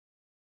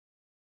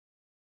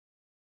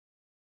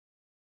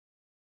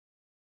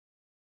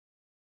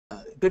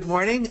Good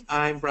morning.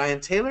 I'm Brian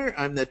Taylor.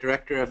 I'm the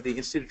director of the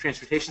Institute of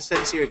Transportation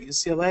Studies here at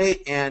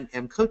UCLA and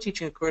am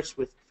co-teaching a course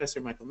with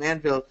Professor Michael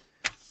Manville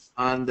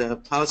on the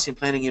policy and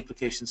planning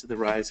implications of the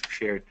rise of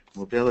shared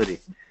mobility.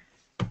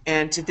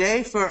 And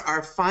today, for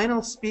our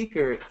final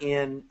speaker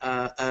in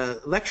a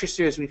lecture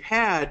series we've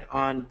had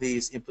on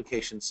these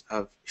implications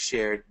of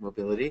shared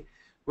mobility,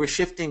 we're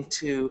shifting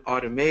to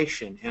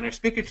automation. And our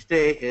speaker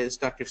today is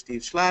Dr.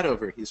 Steve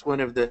Shladover. He's one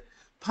of the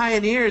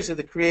pioneers of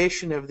the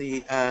creation of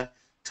the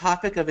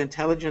topic of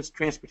intelligent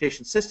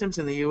transportation systems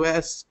in the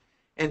U.S.,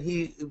 and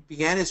he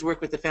began his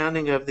work with the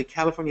founding of the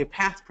California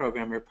PATH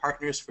program, or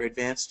Partners for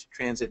Advanced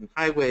Transit and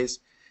Highways,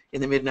 in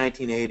the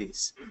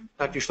mid-1980s.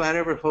 Dr.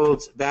 Shladover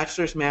holds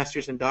bachelor's,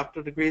 master's, and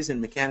doctoral degrees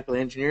in mechanical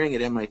engineering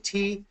at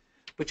MIT,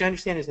 which I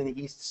understand is in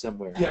the East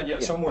somewhere. Yeah,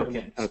 somewhere.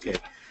 Okay.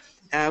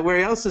 Where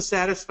he also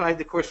satisfied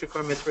the course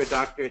requirements for a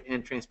doctorate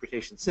in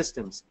transportation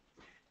systems.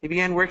 He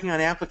began working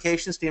on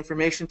applications to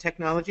information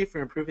technology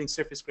for improving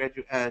surface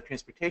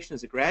transportation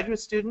as a graduate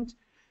student,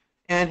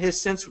 and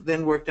has since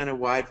then worked on a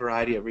wide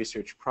variety of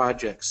research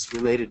projects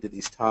related to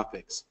these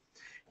topics.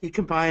 He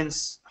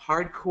combines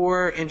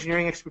hardcore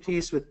engineering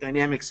expertise with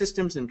dynamic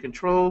systems and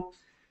control,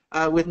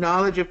 with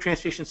knowledge of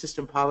transportation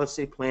system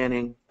policy,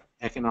 planning,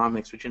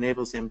 economics, which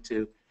enables him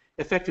to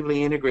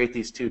effectively integrate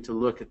these two to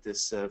look at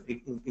this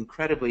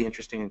incredibly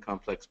interesting and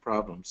complex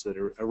problems that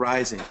are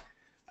arising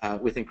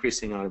with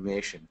increasing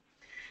automation.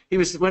 He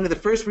was one of the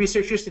first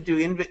researchers to do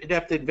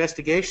in-depth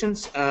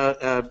investigations,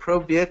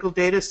 probe vehicle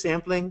data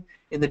sampling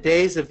in the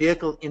days of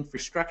vehicle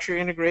infrastructure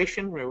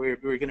integration, where we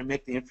were going to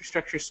make the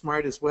infrastructure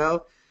smart as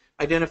well,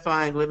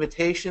 identifying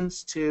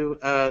limitations to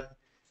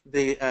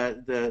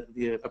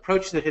the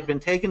approach that had been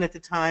taken at the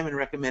time and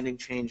recommending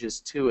changes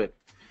to it.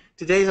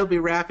 Today he'll be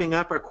wrapping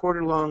up our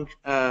quarter-long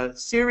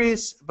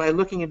series by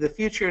looking into the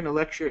future in a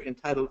lecture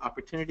entitled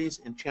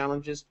Opportunities and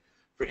Challenges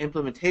for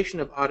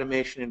Implementation of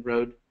Automation in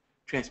Road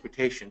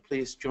Transportation.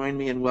 Please join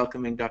me in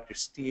welcoming Dr.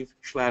 Steve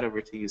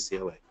Shladover to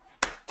UCLA.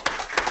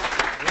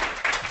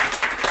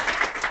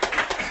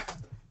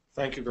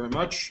 Thank you very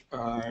much.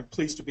 I'm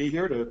pleased to be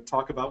here to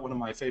talk about one of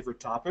my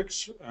favorite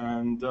topics,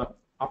 and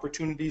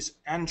opportunities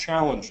and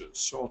challenges.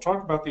 So I'll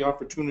talk about the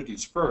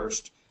opportunities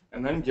first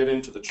and then get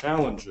into the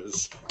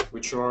challenges,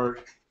 which are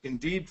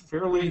indeed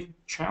fairly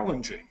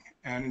challenging.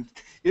 And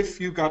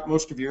if you got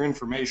most of your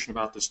information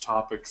about this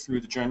topic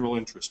through the general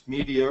interest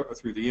media or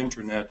through the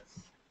internet,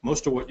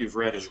 most of what you've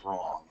read is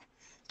wrong.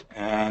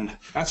 And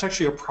that's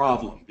actually a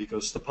problem,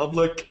 because the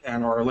public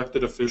and our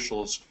elected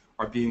officials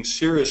are being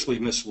seriously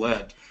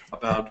misled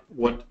about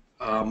what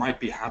might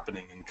be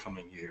happening in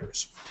coming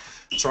years.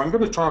 So I'm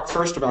going to talk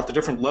first about the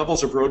different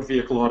levels of road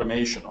vehicle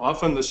automation.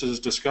 Often this is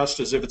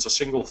discussed as if it's a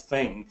single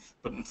thing,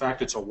 but in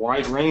fact it's a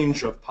wide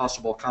range of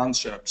possible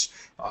concepts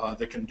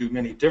that can do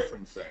many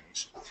different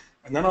things.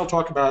 And then I'll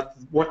talk about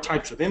what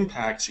types of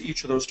impacts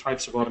each of those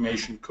types of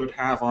automation could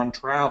have on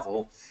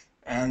travel,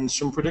 and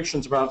some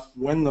predictions about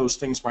when those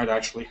things might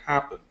actually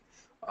happen.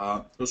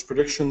 Those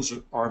predictions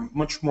are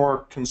much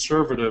more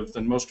conservative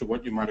than most of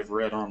what you might have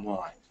read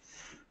online.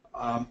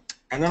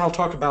 And then I'll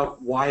talk about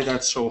why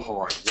that's so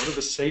hard. What are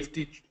the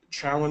safety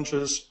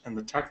challenges and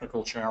the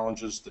technical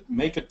challenges that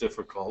make it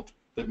difficult,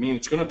 that mean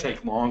it's going to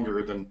take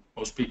longer than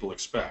most people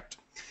expect.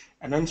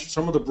 And then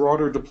some of the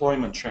broader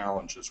deployment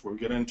challenges. We'll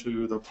get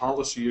into the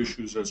policy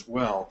issues as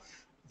well,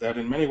 that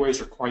in many ways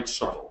are quite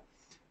subtle.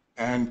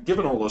 And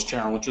given all those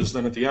challenges,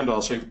 then at the end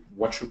I'll say,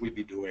 what should we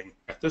be doing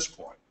at this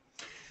point?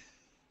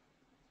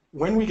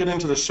 When we get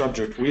into this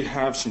subject, we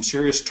have some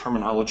serious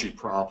terminology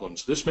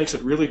problems. This makes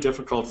it really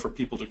difficult for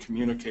people to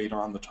communicate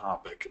on the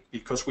topic,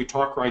 because we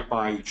talk right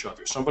by each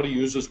other. Somebody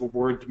uses a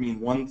word to mean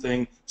one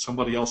thing,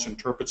 somebody else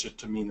interprets it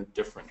to mean a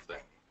different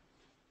thing.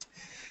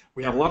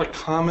 We have a lot of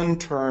common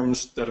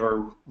terms that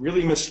are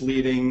really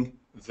misleading,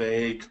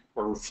 vague,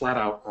 or flat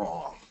out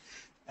wrong.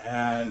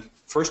 And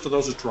first of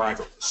those is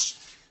driverless.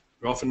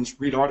 We often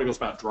read articles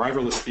about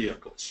driverless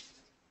vehicles.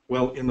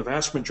 Well, in the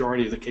vast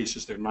majority of the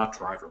cases, they're not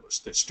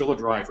driverless. There's still a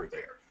driver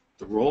there.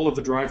 The role of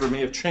the driver may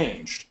have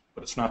changed,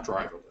 but it's not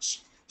driverless.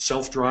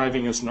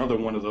 Self-driving is another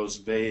one of those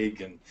vague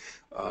and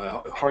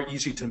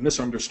easy to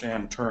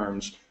misunderstand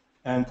terms,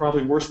 and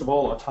probably worst of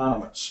all,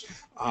 autonomous.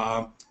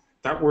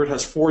 That word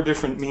has 4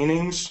 different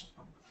meanings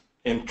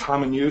in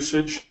common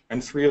usage,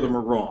 and 3 of them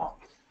are wrong.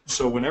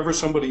 So whenever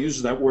somebody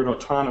uses that word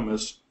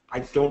autonomous,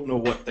 I don't know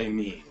what they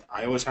mean.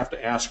 I always have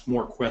to ask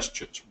more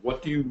questions.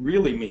 What do you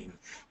really mean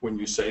when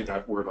you say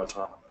that word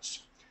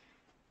autonomous?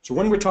 So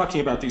when we're talking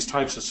about these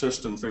types of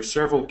systems, there's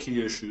several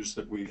key issues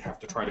that we have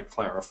to try to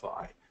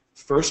clarify.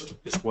 First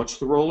is, what's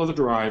the role of the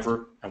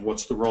driver and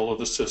what's the role of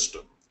the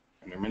system?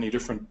 And there are many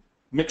different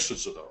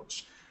mixes of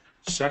those.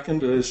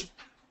 Second is,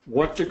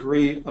 what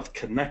degree of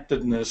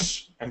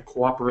connectedness and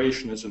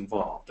cooperation is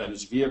involved? That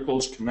is,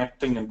 vehicles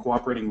connecting and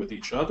cooperating with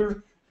each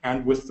other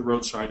and with the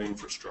roadside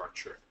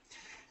infrastructure.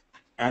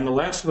 And the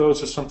last of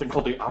those is something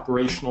called the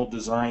operational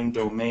design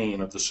domain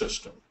of the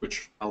system,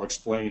 which I'll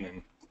explain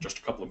in just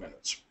a couple of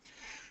minutes.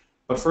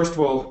 But first of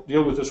all,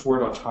 deal with this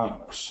word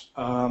autonomous.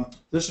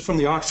 This is from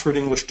the Oxford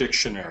English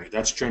Dictionary.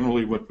 That's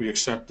generally what we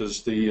accept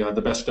as the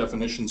best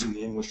definitions in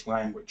the English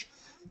language.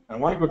 And I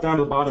want to go down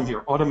to the bottom here,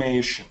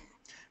 automation,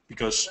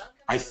 because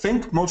I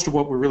think most of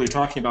what we're really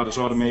talking about is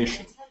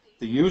automation,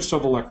 the use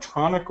of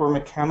electronic or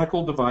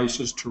mechanical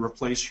devices to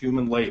replace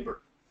human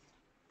labor.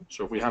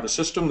 So if we have a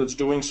system that's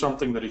doing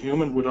something that a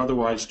human would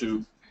otherwise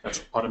do,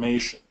 that's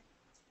automation.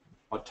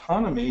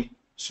 Autonomy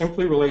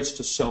simply relates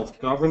to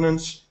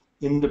self-governance,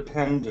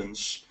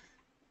 independence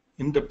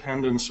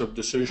of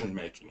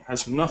decision-making. It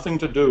has nothing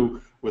to do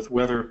with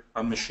whether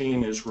a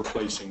machine is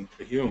replacing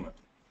a human.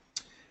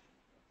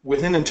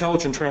 Within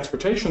intelligent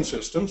transportation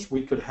systems,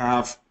 we could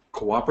have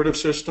cooperative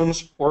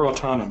systems or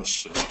autonomous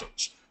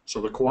systems.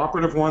 So the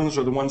cooperative ones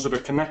are the ones that are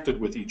connected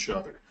with each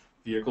other,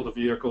 vehicle to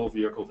vehicle,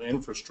 vehicle to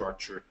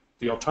infrastructure.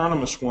 The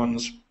autonomous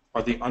ones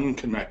are the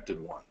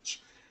unconnected ones.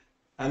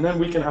 And then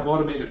we can have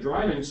automated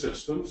driving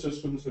systems,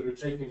 systems that are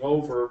taking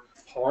over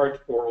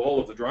part or all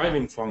of the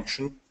driving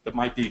function that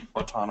might be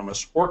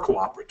autonomous or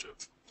cooperative.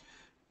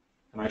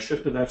 And I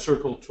shifted that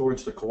circle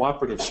towards the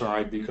cooperative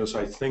side because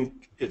I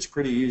think it's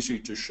pretty easy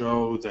to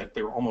show that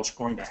they're almost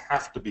going to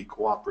have to be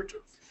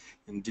cooperative.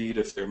 Indeed,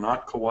 if they're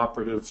not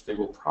cooperative, they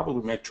will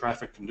probably make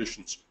traffic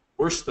conditions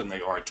worse than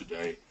they are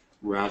today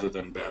rather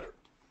than better.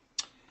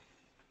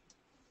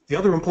 The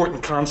other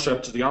important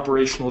concept is the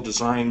operational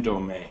design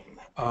domain.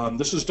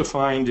 This is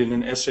defined in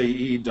an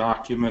SAE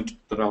document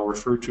that I'll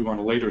refer to on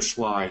a later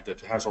slide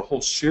that has a whole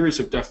series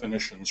of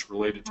definitions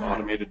related to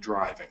automated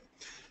driving.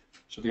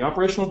 So the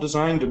operational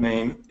design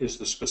domain is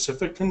the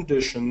specific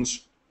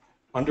conditions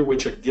under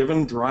which a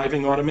given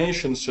driving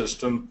automation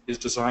system is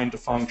designed to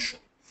function.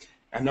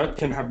 And that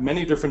can have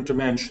many different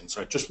dimensions.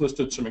 I just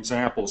listed some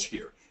examples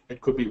here. It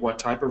could be what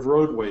type of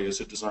roadway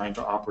is it designed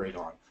to operate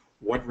on?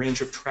 What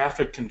range of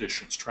traffic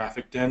conditions,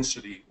 traffic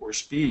density, or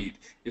speed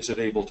is it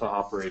able to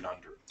operate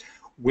under?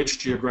 Which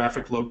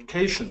geographic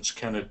locations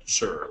can it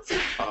serve?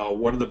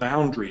 What are the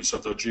boundaries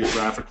of the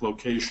geographic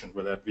location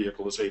where that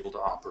vehicle is able to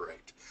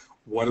operate?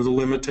 What are the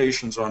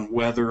limitations on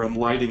weather and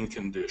lighting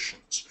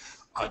conditions?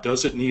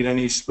 Does it need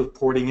any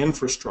supporting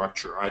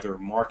infrastructure, either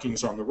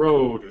markings on the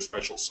road or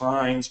special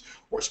signs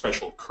or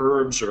special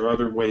curbs or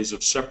other ways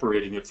of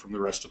separating it from the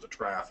rest of the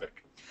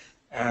traffic?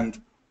 And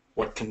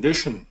what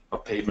condition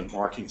of pavement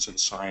markings and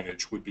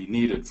signage would be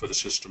needed for the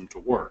system to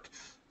work?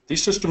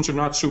 These systems are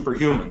not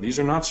superhuman. These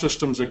are not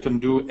systems that can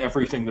do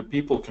everything that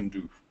people can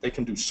do. They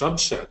can do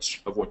subsets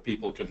of what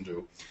people can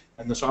do.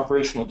 And this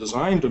operational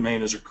design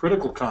domain is a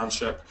critical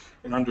concept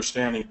in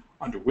understanding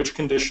under which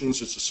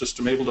conditions is the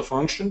system able to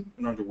function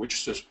and under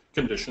which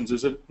conditions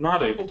is it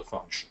not able to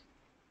function.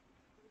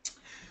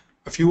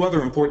 A few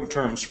other important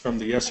terms from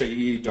the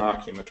SAE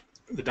document.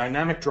 The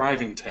dynamic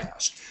driving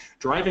task.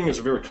 Driving is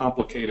a very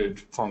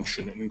complicated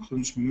function. It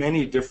includes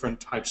many different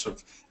types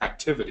of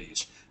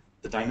activities.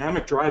 The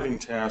dynamic driving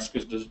task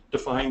is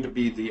defined to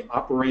be the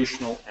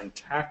operational and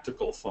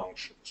tactical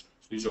functions.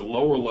 So these are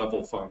lower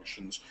level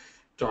functions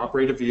to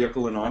operate a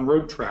vehicle in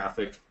on-road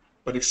traffic,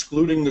 but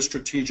excluding the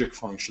strategic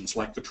functions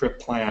like the trip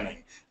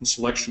planning and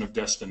selection of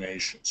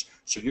destinations.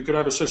 So you could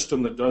have a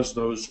system that does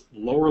those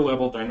lower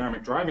level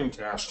dynamic driving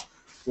tasks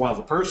while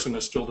the person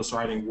is still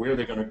deciding where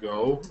they're going to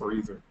go or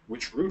even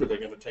which route are they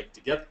going to take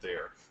to get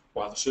there,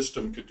 while the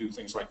system could do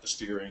things like the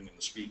steering and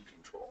the speed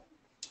control.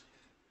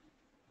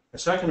 A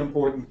second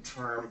important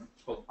term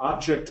is called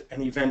object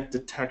and event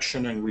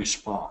detection and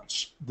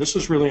response. This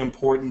is really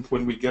important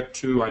when we get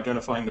to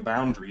identifying the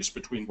boundaries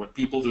between what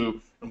people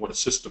do and what a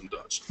system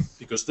does,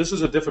 because this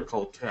is a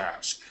difficult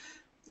task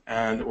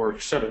or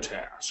set of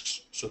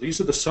tasks. So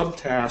these are the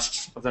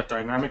subtasks of that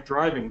dynamic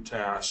driving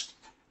task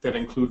that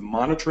include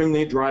monitoring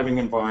the driving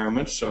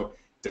environment, so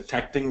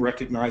detecting,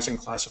 recognizing,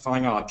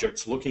 classifying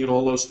objects, looking at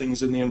all those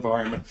things in the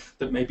environment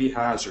that may be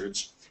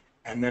hazards,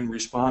 and then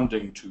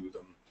responding to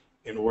them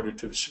in order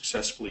to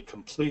successfully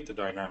complete the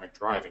dynamic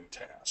driving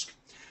task.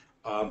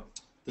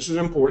 This is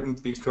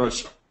important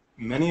because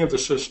many of the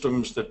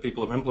systems that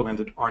people have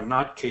implemented are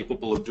not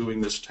capable of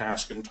doing this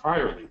task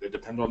entirely. They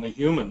depend on the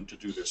human to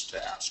do this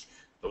task.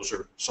 Those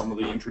are some of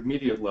the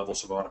intermediate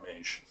levels of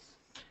automation.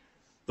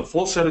 The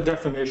full set of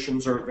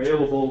definitions are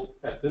available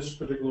at this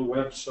particular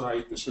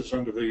website. This is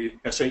under the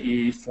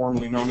SAE,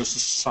 formerly known as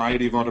the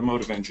Society of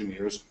Automotive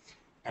Engineers.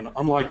 And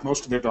unlike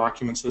most of their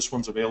documents, this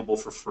one's available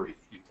for free.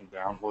 You can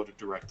download it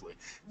directly.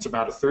 It's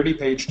about a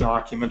 30-page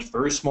document,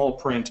 very small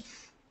print,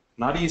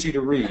 not easy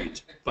to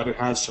read, but it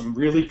has some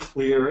really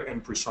clear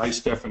and precise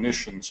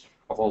definitions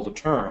of all the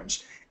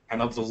terms and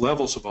of the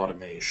levels of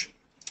automation.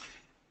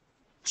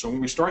 So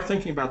when we start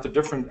thinking about the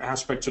different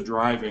aspects of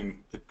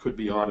driving that could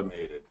be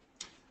automated,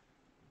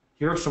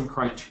 here are some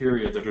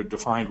criteria that are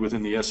defined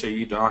within the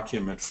SAE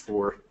document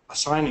for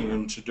assigning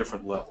them to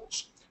different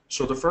levels.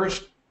 So the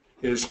first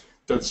is,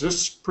 does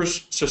this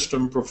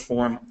system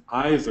perform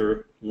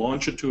either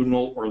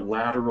longitudinal or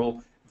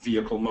lateral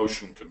vehicle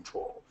motion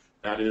control?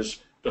 That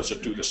is, does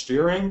it do the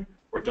steering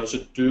or does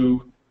it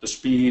do the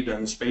speed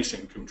and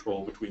spacing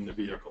control between the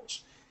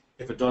vehicles?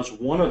 If it does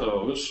one of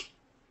those,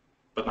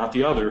 but not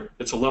the other,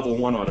 it's a level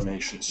 1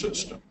 automation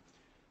system.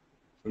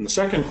 And the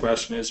second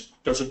question is,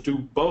 does it do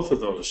both of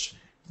those,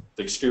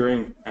 the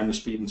steering and the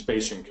speed and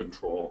spacing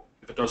control?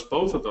 If it does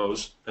both of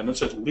those, then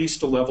it's at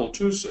least a level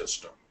 2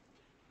 system.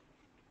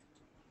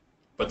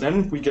 But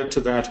then we get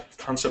to that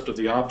concept of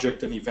the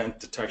object and event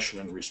detection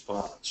and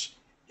response.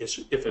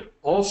 If it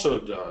also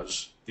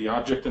does the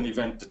object and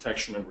event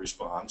detection and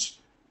response,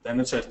 then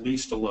it's at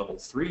least a level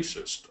 3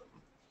 system.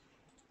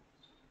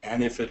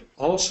 And if it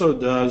also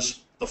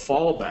does the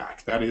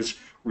fallback, that is,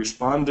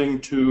 responding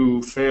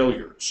to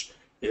failures,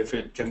 if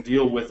it can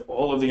deal with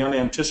all of the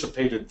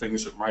unanticipated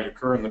things that might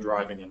occur in the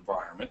driving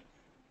environment,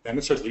 then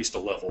it's at least a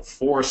level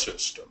 4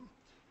 system.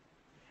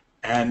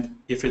 And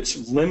if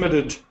it's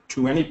limited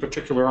to any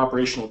particular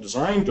operational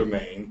design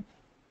domain,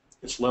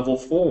 it's level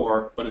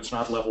 4, but it's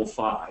not level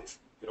 5.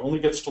 It only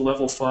gets to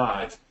level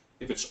 5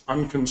 if it's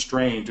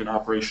unconstrained in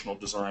operational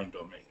design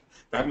domain.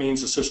 That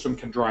means the system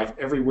can drive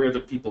everywhere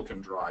that people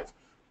can drive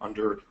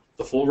under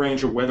the full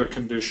range of weather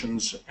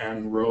conditions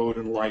and road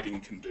and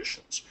lighting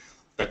conditions.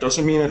 That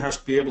doesn't mean it has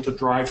to be able to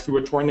drive through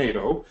a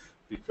tornado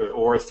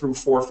or through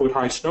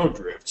 4-foot-high snow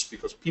drifts,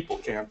 because people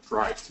can't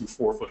drive through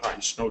 4-foot-high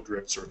snow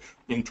drifts or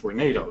in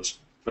tornadoes,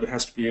 but it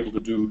has to be able to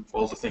do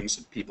all the things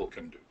that people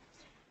can do.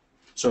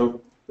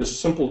 So there's a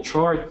simple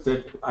chart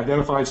that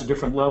identifies the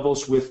different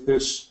levels with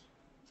this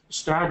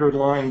staggered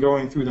line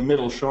going through the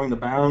middle, showing the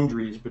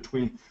boundaries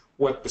between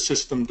what the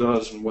system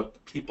does and what the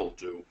people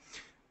do.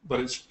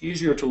 But it's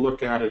easier to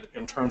look at it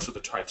in terms of the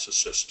types of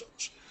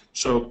systems.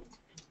 So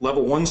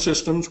level 1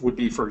 systems would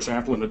be, for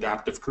example, an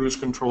adaptive cruise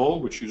control,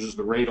 which uses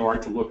the radar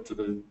to look to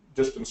the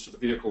distance to the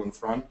vehicle in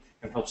front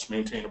and helps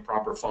maintain a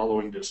proper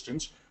following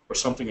distance, or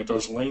something that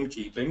does lane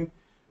keeping,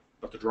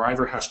 but the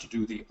driver has to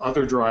do the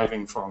other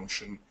driving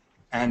function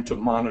and to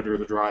monitor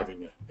the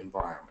driving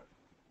environment.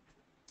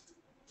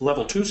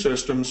 Level 2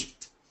 systems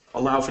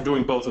allow for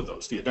doing both of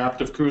those, the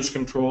adaptive cruise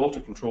control to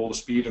control the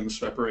speed and the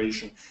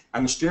separation,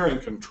 and the steering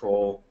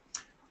control,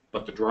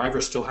 but the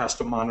driver still has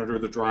to monitor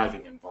the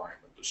driving environment.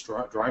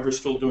 The driver is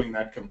still doing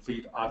that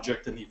complete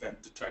object and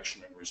event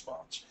detection and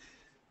response.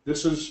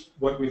 This is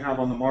what we have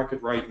on the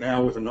market right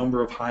now with a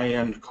number of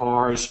high-end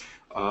cars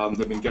that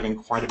have been getting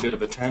quite a bit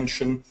of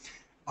attention.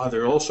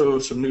 There are also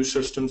some new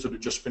systems that have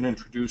just been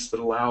introduced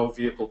that allow a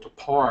vehicle to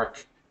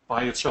park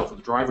by itself. If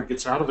the driver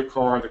gets out of the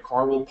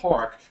car will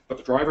park, but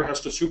the driver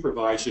has to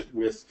supervise it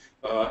with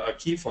a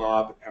key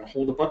fob and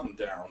hold a button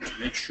down to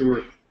make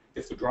sure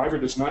if the driver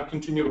does not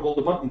continue to hold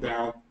the button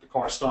down, the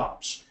car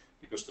stops,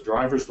 because the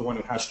driver is the one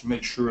who has to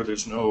make sure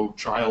there's no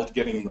child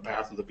getting in the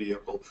path of the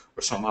vehicle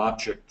or some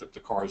object that the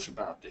car is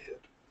about to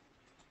hit.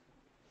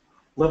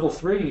 Level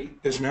 3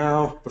 is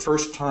now the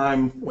first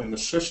time when the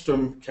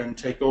system can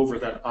take over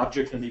that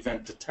object and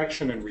event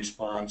detection and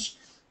response,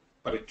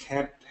 but it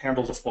can't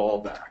handle the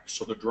fallback.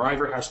 So the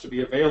driver has to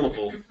be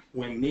available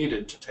when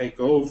needed to take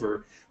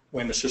over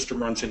when the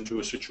system runs into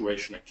a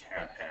situation it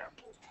can't handle.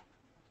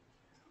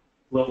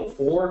 Level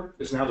 4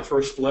 is now the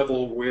first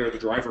level where the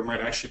driver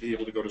might actually be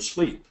able to go to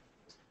sleep,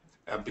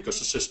 because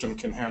the system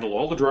can handle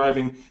all the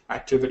driving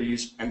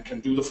activities and can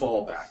do the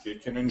fallback.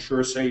 It can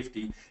ensure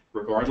safety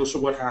regardless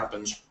of what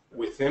happens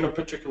within a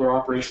particular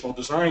operational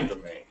design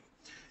domain.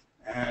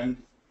 And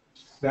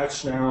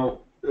that's now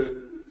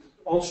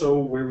also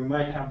where we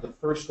might have the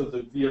first of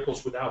the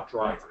vehicles without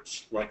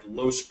drivers, like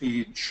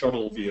low-speed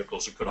shuttle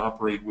vehicles that could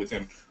operate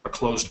within a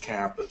closed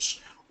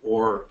campus,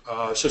 or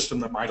a system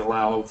that might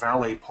allow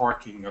valet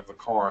parking of a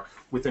car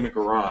within a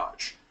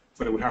garage.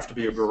 But it would have to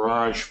be a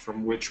garage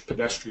from which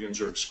pedestrians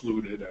are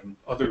excluded and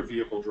other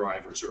vehicle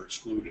drivers are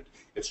excluded.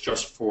 It's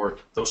just for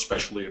those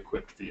specially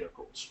equipped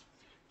vehicles.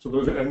 So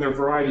those, and there are a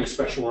variety of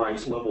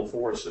specialized level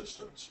 4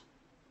 systems.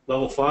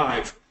 Level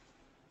 5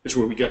 is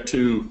where we get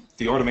to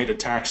the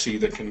automated taxi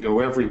that can go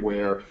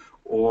everywhere,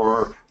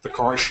 or the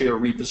car share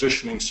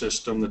repositioning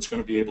system that's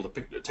going to be able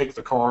to take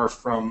the car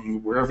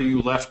from wherever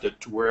you left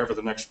it to wherever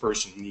the next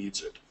person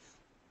needs it.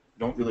 We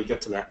don't really get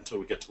to that until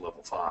we get to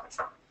level 5.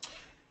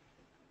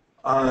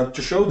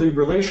 To show the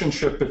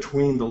relationship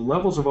between the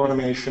levels of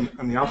automation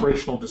and the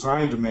operational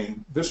design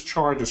domain, this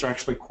chart is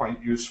actually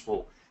quite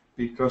useful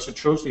because it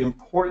shows the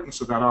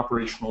importance of that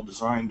operational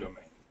design domain.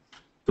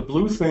 The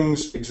blue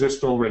things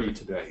exist already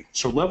today.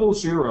 So level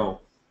 0,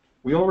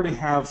 we already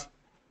have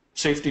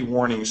safety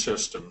warning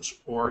systems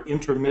or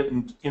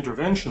intermittent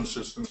intervention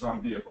systems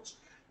on vehicles.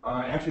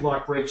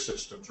 Anti-lock brake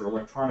systems or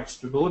electronic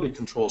stability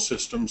control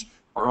systems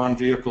are on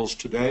vehicles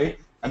today,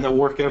 and they'll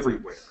work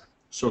everywhere.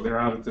 So they're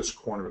out at this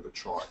corner of the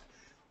chart.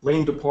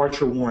 Lane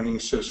departure warning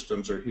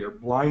systems are here,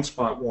 blind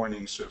spot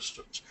warning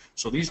systems.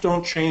 So these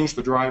don't change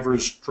the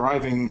driver's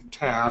driving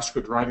task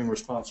or driving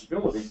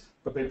responsibility,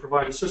 but they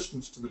provide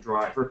assistance to the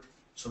driver.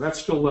 So that's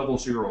still level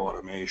 0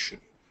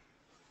 automation.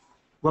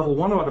 Level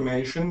 1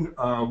 automation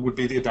would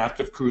be the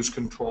adaptive cruise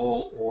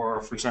control,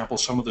 or, for example,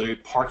 some of the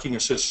parking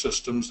assist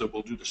systems that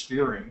will do the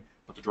steering,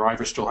 but the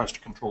driver still has to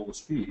control the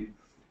speed.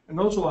 And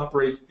those will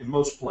operate in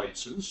most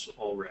places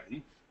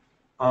already.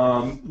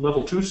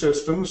 Level 2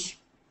 systems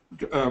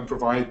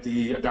provide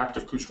the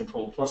adaptive cruise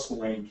control plus the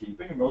lane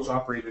keeping, and those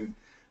operate in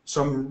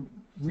some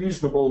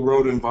reasonable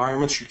road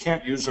environments. You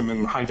can't use them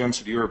in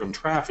high-density urban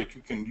traffic.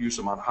 You can use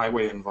them on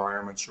highway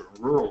environments or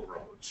rural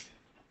roads.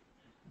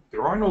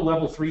 There are no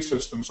level 3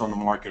 systems on the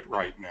market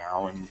right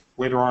now, and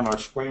later on I'll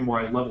explain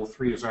why level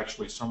 3 is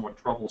actually somewhat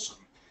troublesome.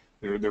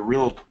 There are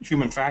real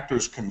human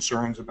factors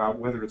concerns about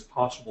whether it's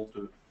possible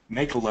to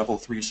make a level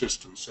 3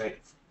 system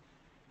safe.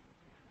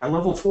 At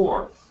level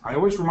 4, I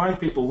always remind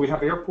people we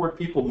have airport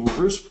people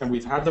movers, and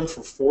we've had them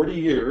for 40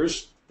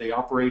 years. They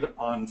operate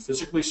on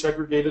physically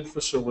segregated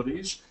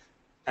facilities,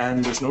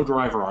 and there's no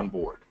driver on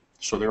board.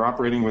 So they're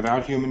operating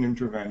without human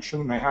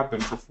intervention, and they have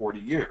been for 40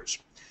 years.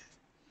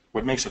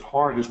 What makes it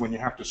hard is when you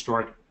have to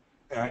start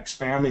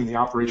expanding the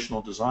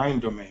operational design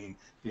domain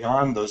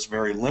beyond those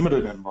very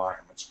limited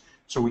environments.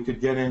 So we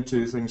could get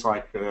into things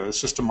like a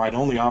system might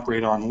only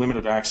operate on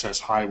limited access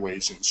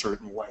highways in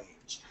certain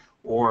lanes,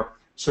 or a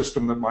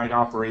system that might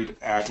operate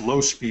at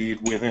low speed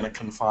within a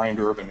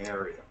confined urban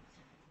area.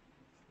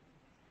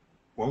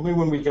 Only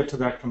when we get to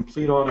that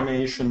complete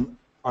automation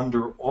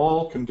under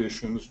all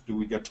conditions do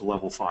we get to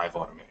level 5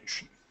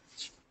 automation.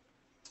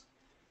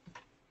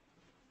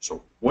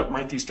 So what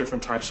might these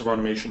different types of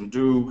automation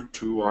do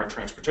to our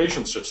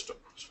transportation system?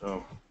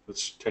 So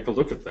let's take a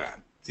look at that.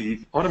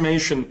 The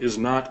automation is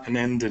not an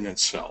end in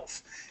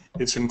itself.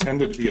 It's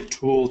intended to be a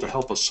tool to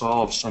help us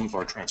solve some of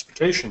our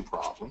transportation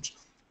problems,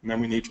 and then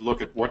we need to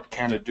look at what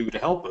can it do to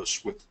help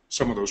us with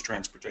some of those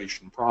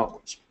transportation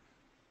problems.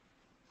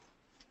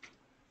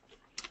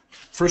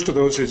 First of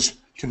those is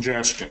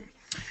congestion.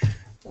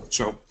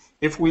 So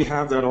if we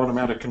have that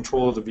automatic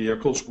control of the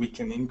vehicles, we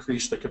can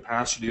increase the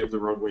capacity of the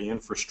roadway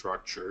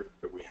infrastructure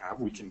that we have.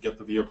 We can get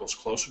the vehicles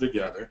closer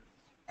together,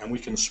 and we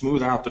can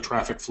smooth out the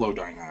traffic flow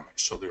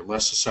dynamics so they're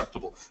less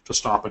susceptible to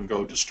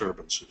stop-and-go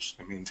disturbances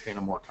and maintain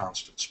a more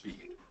constant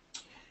speed.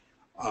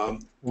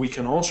 We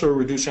can also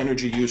reduce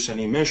energy use and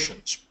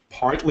emissions,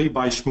 partly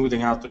by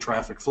smoothing out the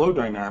traffic flow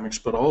dynamics,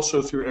 but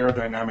also through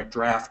aerodynamic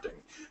drafting.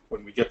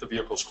 When we get the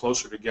vehicles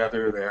closer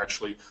together, they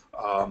actually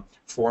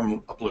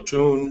form a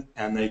platoon,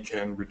 and they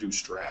can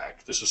reduce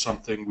drag. This is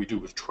something we do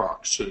with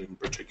trucks in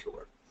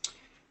particular.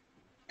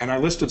 And I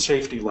listed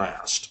safety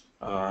last,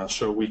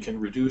 so we can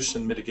reduce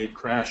and mitigate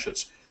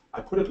crashes.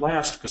 I put it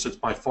last because it's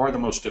by far the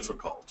most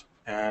difficult,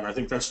 and I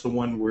think that's the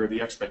one where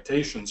the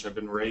expectations have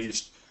been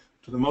raised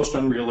to the most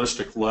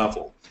unrealistic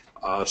level.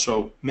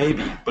 So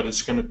maybe, but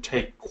it's going to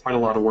take quite a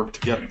lot of work to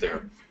get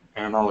there,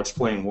 and I'll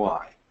explain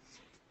why.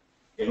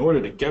 In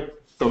order to get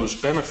those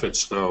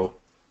benefits, though,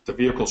 the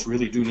vehicles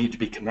really do need to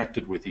be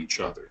connected with each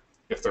other.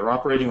 If they're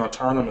operating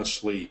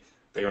autonomously,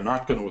 they are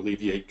not going to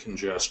alleviate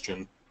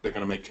congestion. They're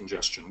going to make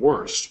congestion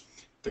worse.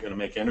 They're going to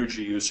make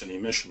energy use and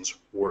emissions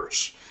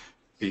worse,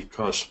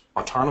 because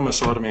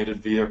autonomous automated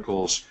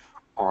vehicles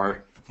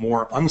are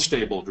more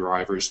unstable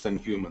drivers than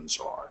humans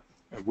are.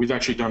 And we've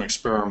actually done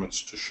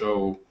experiments to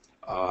show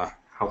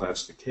how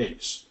that's the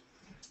case.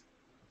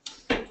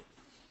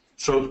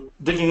 So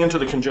digging into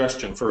the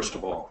congestion, first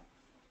of all,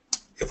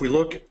 if we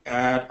look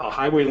at a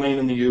highway lane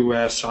in the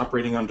U.S.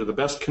 operating under the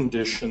best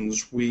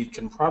conditions, we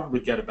can probably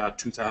get about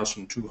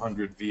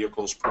 2,200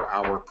 vehicles per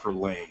hour per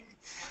lane.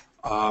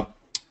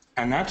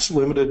 And that's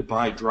limited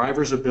by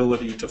drivers'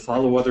 ability to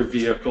follow other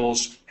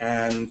vehicles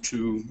and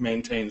to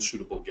maintain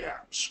suitable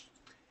gaps.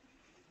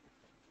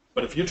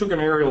 But if you took an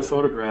aerial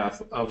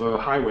photograph of a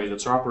highway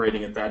that's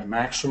operating at that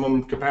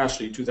maximum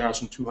capacity,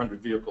 2,200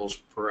 vehicles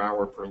per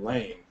hour per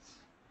lane,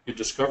 you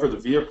discover the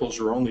vehicles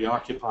are only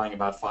occupying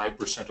about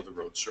 5% of the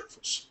road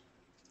surface.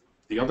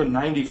 The other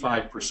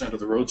 95% of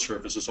the road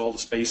surface is all the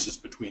spaces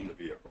between the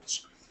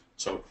vehicles.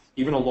 So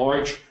even a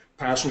large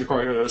passenger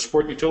car,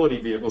 sport utility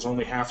vehicle is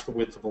only half the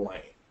width of a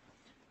lane.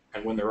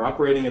 And when they're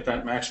operating at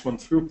that maximum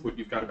throughput,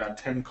 you've got about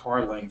 10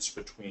 car lengths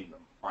between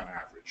them on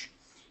average.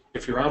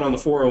 If you're out on the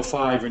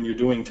 405 and you're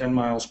doing 10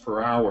 miles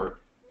per hour,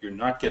 you're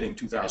not getting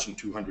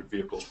 2,200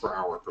 vehicles per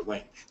hour per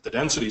lane. The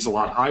density is a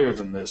lot higher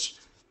than this,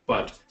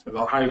 but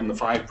about higher than the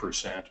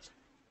 5%,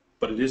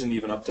 but it isn't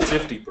even up to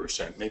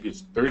 50%, maybe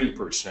it's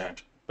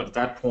 30%, but at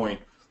that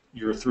point,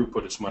 your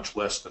throughput is much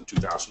less than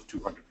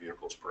 2,200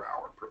 vehicles per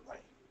hour per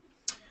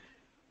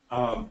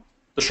lane.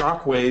 The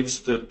shock waves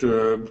that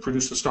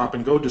produce the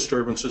stop-and-go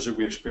disturbances that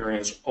we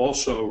experience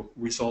also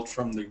result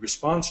from the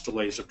response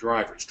delays of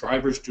drivers.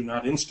 Drivers do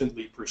not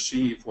instantly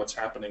perceive what's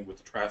happening with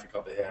the traffic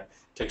up ahead.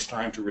 It takes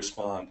time to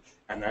respond,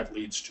 and that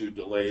leads to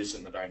delays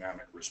in the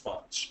dynamic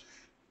response.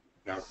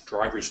 Now,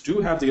 drivers do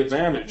have the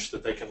advantage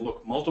that they can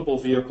look multiple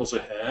vehicles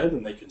ahead,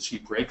 and they can see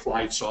brake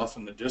lights off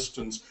in the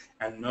distance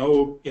and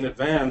know in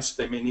advance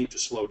they may need to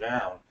slow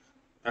down.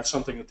 That's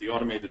something that the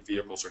automated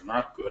vehicles are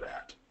not good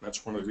at.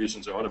 That's one of the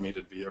reasons the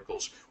automated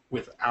vehicles,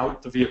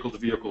 without the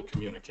vehicle-to-vehicle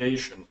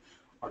communication,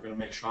 are going to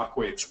make shock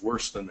waves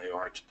worse than they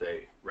are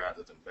today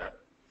rather than better.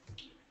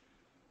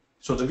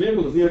 So the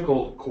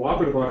vehicle-to-vehicle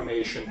cooperative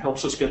automation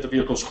helps us get the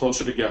vehicles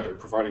closer together,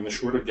 providing the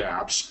shorter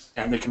gaps,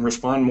 and they can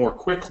respond more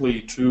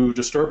quickly to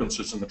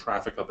disturbances in the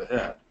traffic up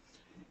ahead.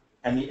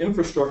 And the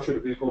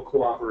infrastructure-to-vehicle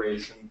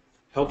cooperation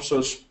helps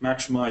us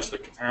maximize the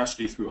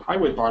capacity through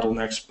highway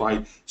bottlenecks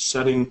by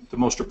setting the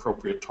most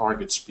appropriate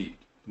target speed.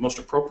 The most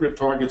appropriate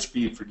target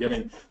speed for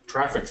getting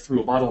traffic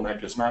through a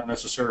bottleneck is not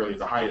necessarily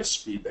the highest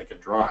speed they can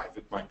drive.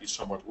 It might be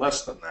somewhat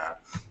less than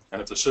that.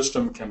 And if the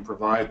system can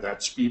provide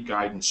that speed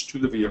guidance to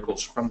the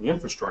vehicles from the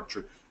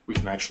infrastructure, we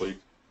can actually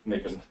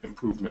make an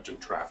improvement in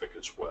traffic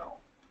as well.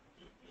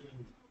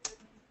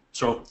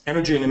 So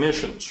energy and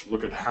emissions,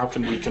 look at how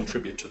can we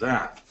contribute to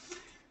that.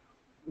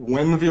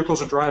 When the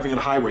vehicles are driving at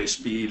highway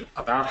speed,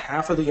 about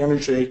half of the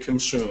energy they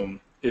consume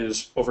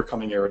is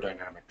overcoming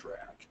aerodynamic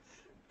drag.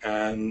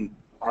 And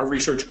our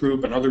research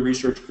group and other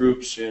research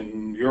groups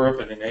in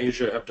Europe and in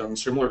Asia have done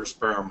similar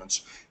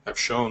experiments, have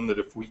shown that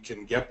if we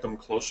can get them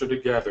closer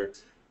together,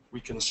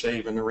 we can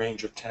save in the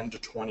range of 10 to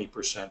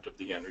 20% of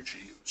the energy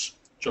use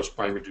just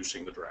by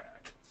reducing the drag.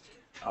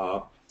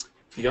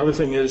 The other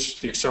thing is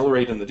the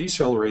accelerate and the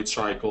decelerate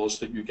cycles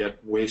that you get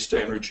waste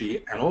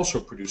energy and also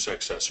produce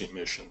excess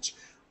emissions.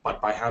 But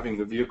by having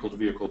the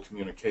vehicle-to-vehicle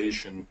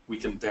communication, we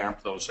can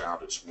damp those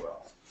out as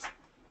well.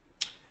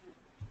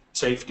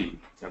 Safety,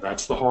 now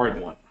that's the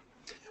hard one.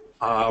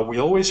 We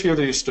always hear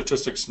these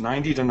statistics,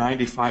 90 to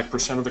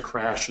 95% of the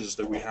crashes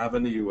that we have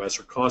in the US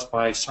are caused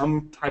by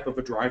some type of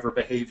a driver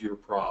behavior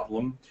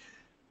problem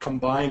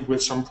combined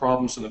with some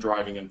problems in the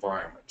driving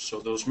environment.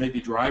 So those may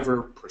be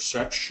driver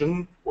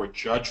perception or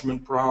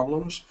judgment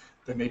problems.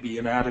 There may be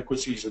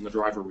inadequacies in the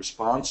driver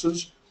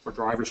responses or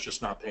drivers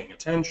just not paying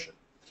attention.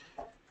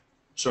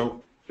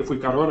 So if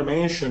we've got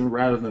automation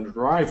rather than a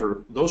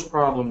driver, those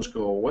problems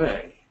go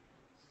away.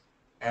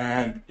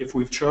 And if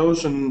we've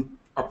chosen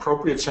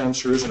appropriate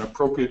sensors and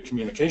appropriate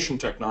communication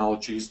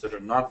technologies that are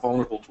not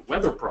vulnerable to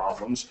weather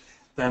problems,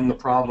 then the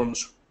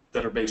problems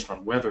that are based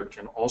on weather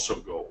can also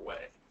go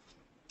away.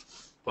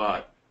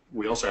 But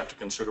we also have to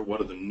consider what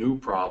are the new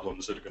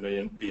problems that are going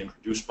to be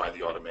introduced by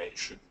the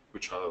automation,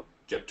 which I'll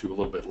get to a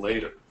little bit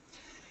later.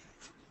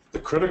 The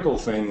critical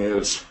thing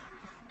is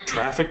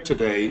traffic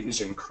today is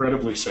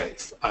incredibly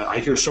safe. I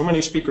hear so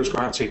many speakers go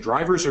out and say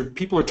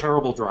people are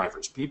terrible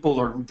drivers.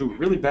 People do a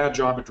really bad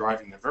job at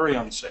driving. They're very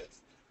unsafe.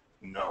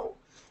 No.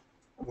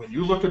 When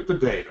you look at the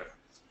data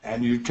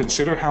and you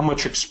consider how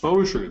much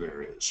exposure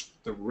there is,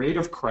 the rate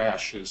of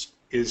crashes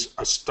is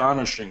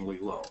astonishingly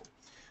low.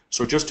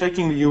 So just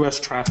taking the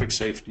US traffic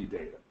safety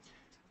data,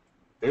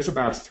 there's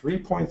about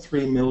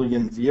 3.3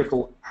 million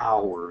vehicle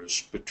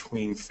hours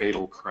between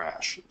fatal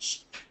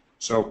crashes.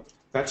 So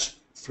that's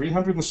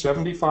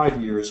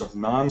 375 years of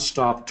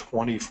nonstop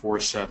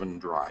 24/7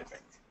 driving.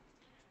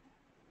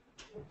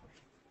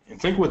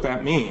 And think what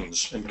that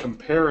means and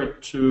compare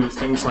it to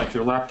things like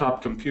your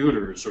laptop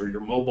computers or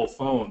your mobile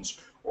phones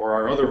or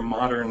our other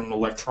modern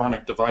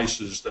electronic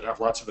devices that have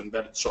lots of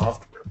embedded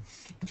software.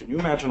 Can you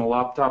imagine a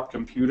laptop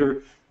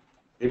computer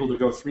able to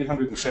go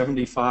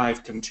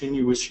 375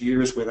 continuous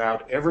years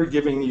without ever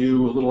giving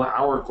you a little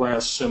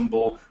hourglass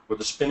symbol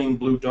with a spinning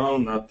blue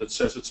donut that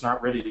says it's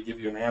not ready to give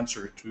you an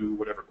answer to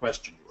whatever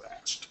question you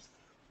asked?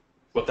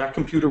 Well, that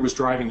computer was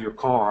driving your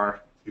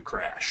car, you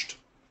crashed,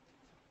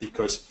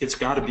 because it's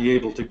got to be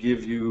able to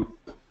give you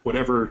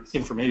whatever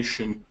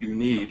information you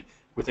need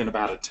within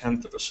about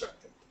 1/10 of a second.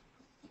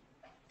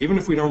 Even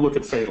if we don't look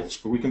at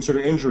fatals, but we consider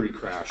injury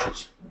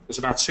crashes, there's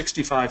about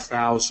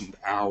 65,000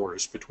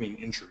 hours between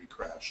injury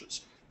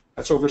crashes.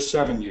 That's over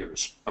 7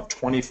 years of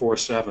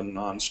 24/7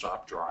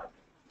 nonstop driving.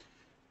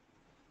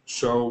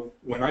 So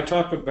when I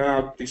talk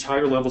about these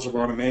higher levels of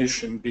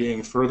automation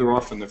being further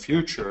off in the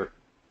future,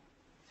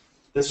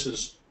 this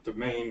is the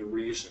main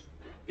reason,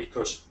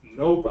 because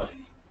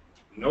nobody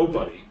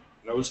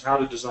knows how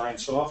to design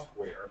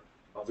software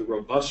of the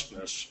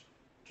robustness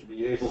to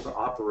be able to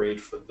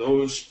operate for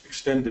those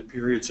extended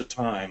periods of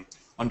time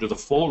under the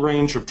full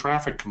range of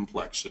traffic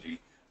complexity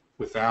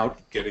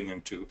without getting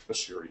into a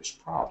serious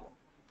problem.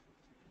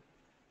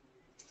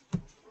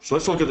 So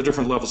let's look at the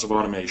different levels of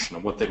automation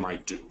and what they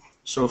might do.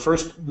 So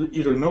first,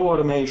 either no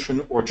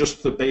automation or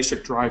just the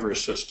basic driver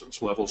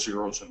assistance, level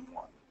 0s and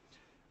 1.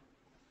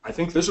 I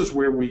think this is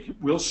where we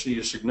will see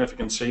a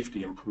significant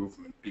safety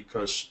improvement,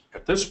 because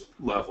at this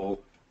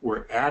level,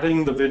 we're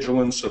adding the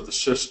vigilance of the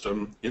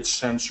system, its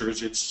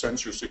sensors, its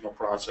sensor signal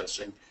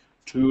processing,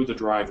 to the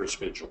driver's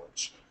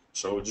vigilance.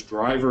 So it's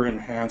driver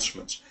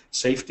enhancements,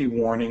 safety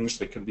warnings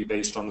that can be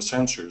based on the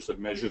sensors that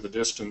measure the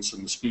distance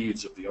and the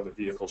speeds of the other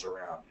vehicles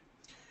around you.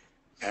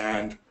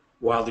 And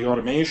while the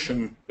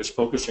automation is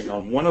focusing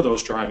on one of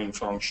those driving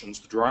functions,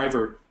 the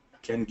driver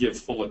can give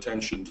full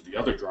attention to the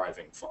other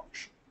driving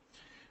function.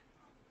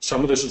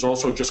 Some of this is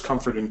also just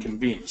comfort and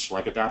convenience,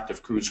 like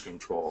adaptive cruise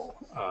control.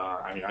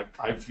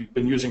 I've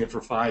been using it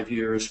for 5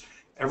 years.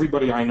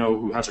 Everybody I know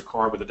who has a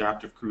car with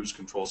adaptive cruise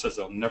control says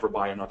they'll never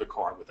buy another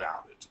car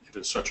without it. It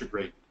is such a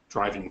great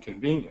driving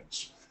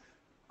convenience.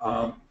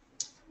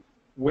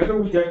 Whether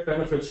we get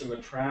benefits in the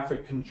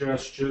traffic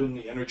congestion,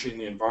 the energy, and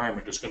the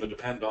environment is going to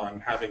depend on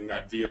having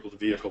that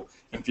vehicle-to-vehicle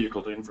and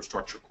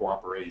vehicle-to-infrastructure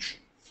cooperation.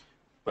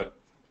 But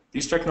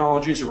these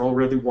technologies are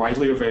already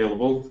widely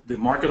available. The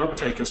market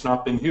uptake has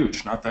not been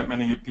huge. Not that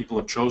many people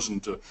have chosen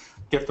to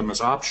get them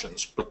as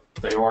options, but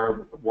they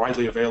are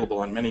widely available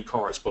on many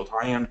cars, both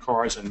high-end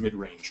cars and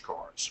mid-range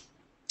cars.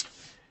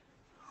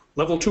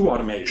 Level 2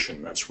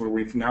 automation, that's where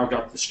we've now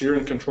got the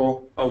steering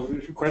control. Oh,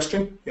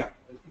 question? Yeah.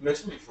 You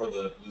mentioned before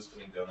the blue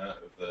spinning donut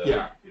of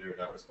the computer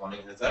not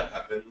responding. Has that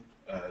happened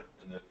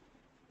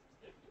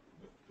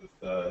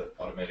with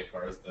automated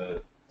cars,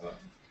 the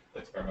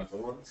experimental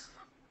ones?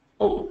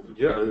 Oh,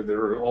 yeah, there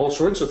are all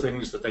sorts of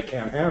things that they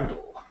can't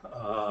handle.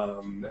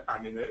 I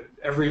mean,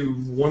 every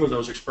one of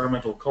those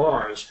experimental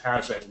cars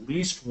has at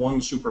least one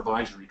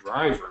supervisory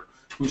driver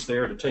who's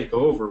there to take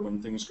over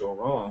when things go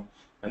wrong,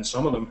 and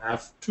some of them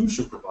have two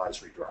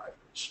supervisory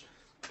drivers.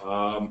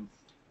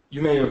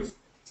 You may have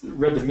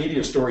read the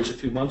media stories a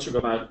few months ago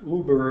about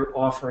Uber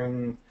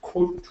offering,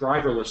 quote,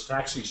 driverless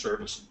taxi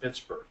service in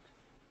Pittsburgh.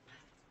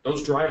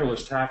 Those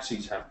driverless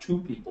taxis have two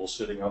people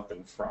sitting up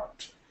in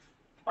front,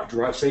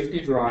 a safety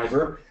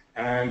driver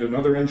and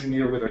another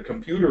engineer with a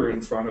computer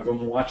in front of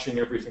them watching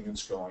everything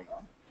that's going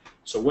on.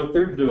 So what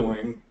they're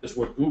doing is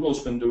what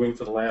Google's been doing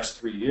for the last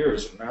 3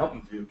 years in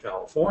Mountain View,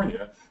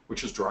 California,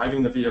 which is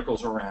driving the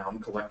vehicles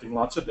around, collecting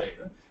lots of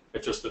data.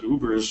 It's just that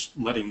Uber is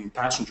letting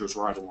passengers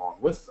ride along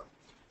with them.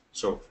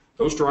 So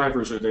those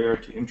drivers are there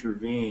to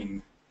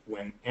intervene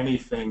when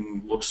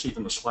anything looks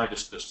even the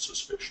slightest bit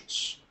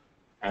suspicious.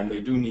 And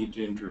they do need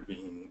to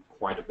intervene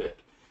quite a bit.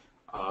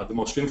 The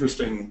most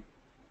interesting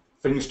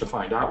things to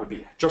find out would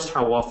be just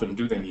how often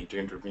do they need to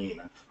intervene.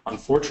 And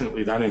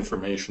unfortunately, that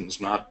information is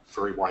not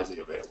very widely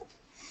available.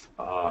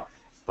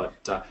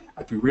 But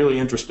I'd be really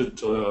interested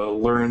to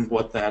learn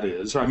what that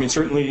is. I mean,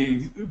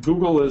 certainly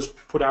Google has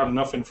put out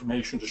enough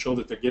information to show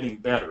that they're getting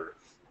better,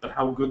 but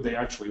how good they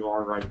actually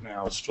are right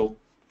now is still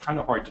kind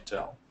of hard to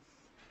tell.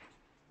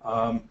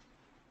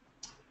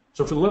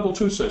 So for the level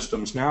 2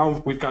 systems,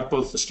 now we've got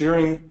both the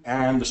steering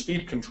and the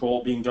speed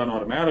control being done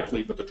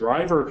automatically, but the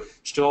driver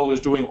still is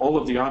doing all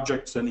of the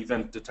objects and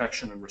event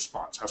detection and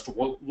response, has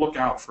to look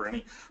out for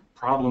any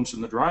problems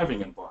in the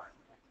driving environment.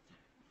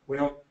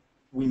 Well,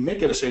 we may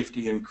get a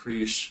safety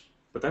increase,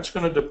 but that's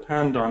going to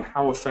depend on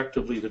how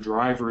effectively the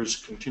drivers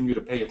continue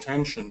to pay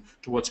attention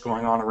to what's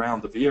going on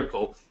around the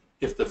vehicle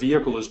if the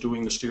vehicle is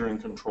doing the steering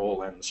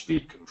control and the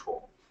speed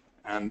control.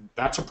 And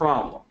that's a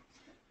problem.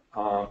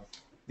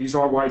 These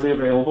are widely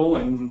available,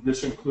 and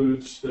this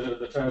includes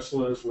the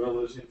Tesla as well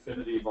as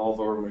Infiniti,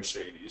 Volvo, and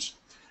Mercedes.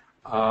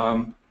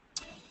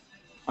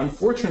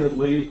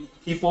 Unfortunately,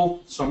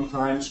 people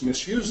sometimes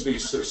misuse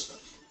these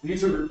systems.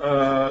 These are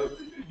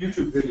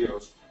YouTube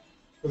videos.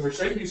 The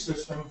Mercedes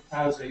system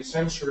has a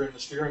sensor in the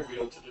steering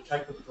wheel to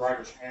detect that the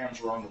driver's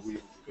hands are on the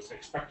wheel, because they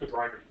expect the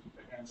driver to keep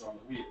their hands on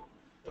the wheel.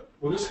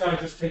 Well, this guy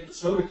just take the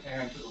soda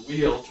can to the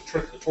wheel to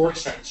trick the torque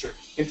sensor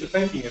into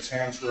thinking his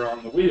hands were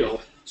on the wheel,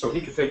 so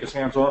he could take his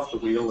hands off the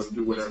wheel and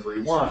do whatever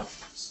he wanted.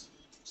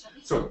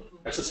 So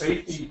as a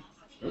safety,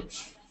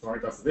 oops, sorry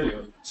about the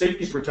video,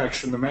 safety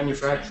protection, the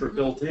manufacturer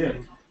built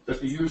in that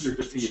the user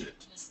defeated.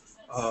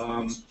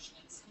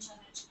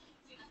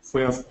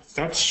 Well,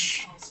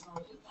 that's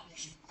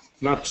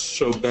not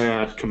so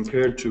bad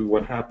compared to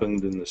what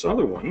happened in this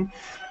other one.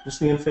 This is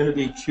the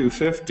Infiniti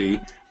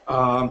Q50.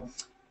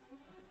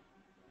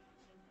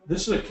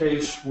 This is a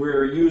case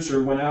where a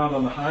user went out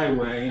on the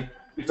highway.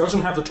 It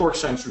doesn't have the torque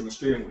sensor in the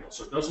steering wheel,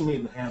 so it doesn't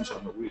need the hands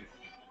on the wheel.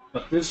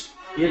 But this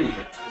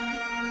idiot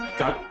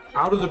got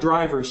out of the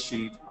driver's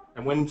seat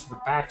and went into the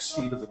back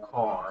seat of the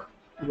car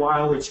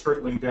while it's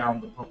hurtling down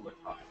the public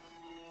highway.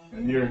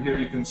 And here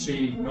you can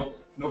see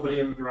nobody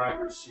in the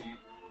driver's seat.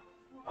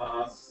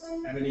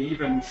 And then he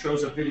even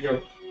shows a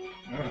video.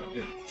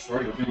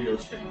 Sorry, the video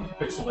is getting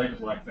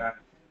pixelated like that.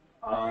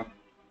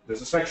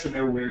 There's a section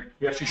there where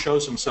he actually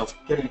shows himself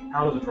getting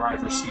out of the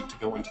driver's seat to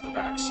go into the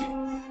back seat.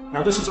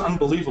 Now, this is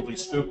unbelievably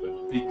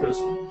stupid, because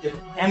if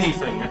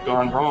anything had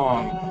gone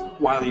wrong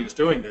while he was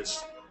doing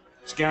this,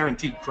 it's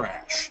guaranteed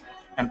crash,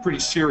 and a pretty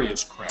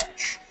serious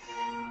crash.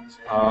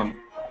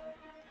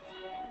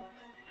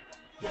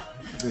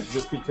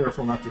 Just be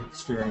careful not to hit the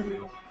steering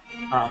wheel.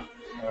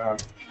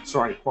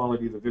 Sorry,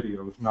 quality of the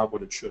video is not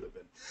what it should have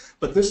been.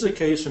 But this is a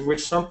case in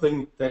which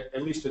something that,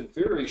 at least in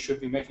theory, should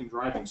be making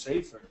driving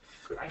safer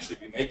could actually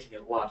be making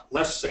it a lot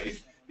less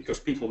safe because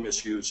people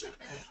misuse it.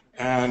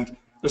 And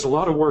there's a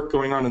lot of work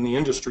going on in the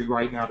industry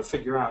right now to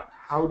figure out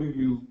how do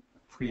you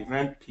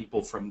prevent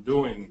people from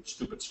doing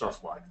stupid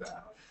stuff like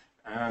that.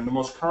 And the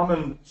most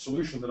common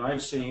solution that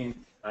I've seen,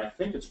 and I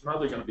think it's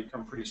probably going to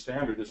become pretty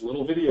standard, is a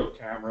little video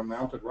camera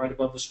mounted right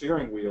above the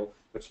steering wheel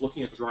that's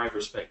looking at the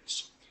driver's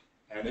face.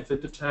 And if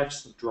it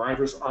detects the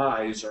driver's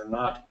eyes are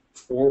not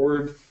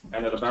forward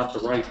and at about the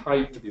right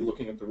height to be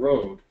looking at the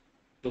road,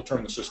 it'll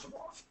turn the system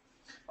off.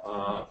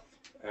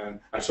 And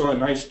I saw a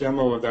nice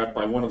demo of that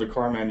by one of the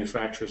car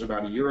manufacturers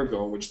about a year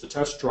ago, in which the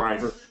test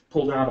driver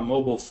pulled out a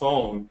mobile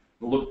phone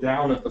and looked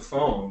down at the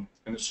phone,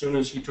 and as soon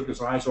as he took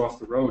his eyes off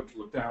the road to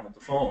look down at the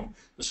phone,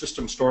 the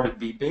system started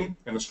beeping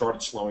and it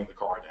started slowing the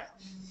car down.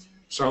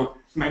 So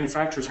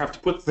manufacturers have to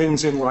put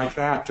things in like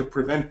that to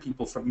prevent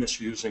people from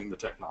misusing the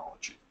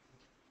technology.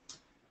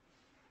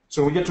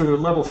 So we get to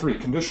level 3,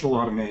 conditional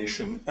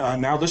automation.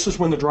 Now this is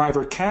when the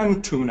driver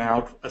can tune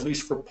out, at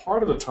least for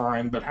part of the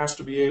time, but has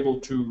to be able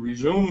to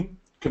resume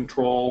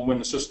control when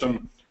the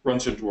system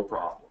runs into a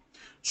problem.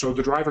 So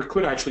the driver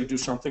could actually do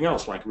something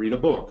else, like read a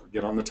book, or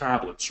get on the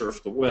tablet,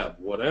 surf the web,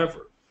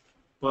 whatever.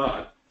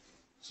 But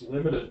it's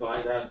limited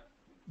by that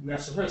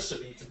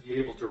necessity to be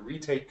able to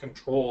retake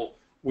control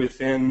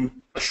within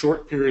a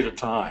short period of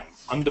time,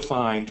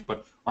 undefined,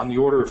 but on the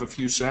order of a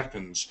few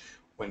seconds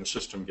when the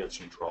system gets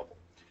in trouble.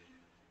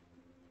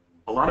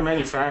 A lot of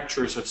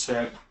manufacturers have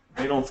said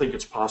they don't think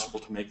it's possible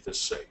to make this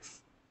safe,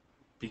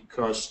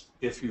 because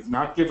if you've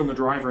not given the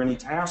driver any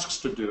tasks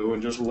to do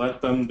and just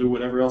let them do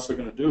whatever else they're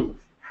going to do,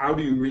 how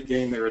do you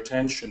regain their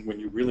attention when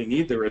you really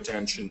need their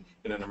attention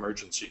in an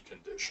emergency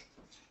condition?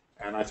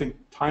 And I think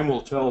time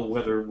will tell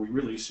whether we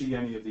really see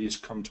any of these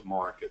come to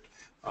market.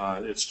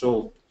 It's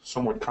still a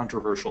somewhat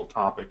controversial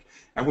topic,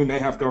 and we may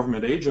have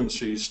government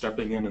agencies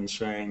stepping in and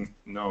saying,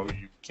 no,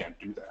 you can't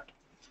do that.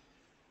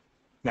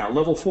 Now,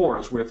 level 4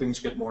 is where things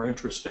get more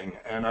interesting,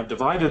 and I've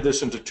divided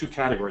this into two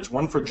categories,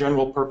 one for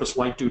general purpose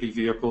light-duty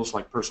vehicles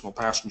like personal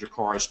passenger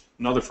cars,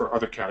 another for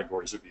other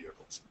categories of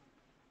vehicles.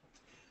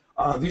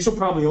 These will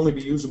probably only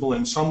be usable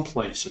in some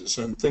places,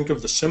 and think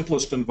of the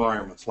simplest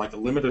environments like a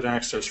limited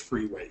access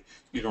freeway.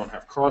 You don't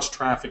have cross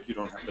traffic, you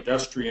don't have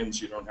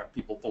pedestrians, you don't have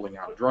people pulling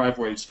out of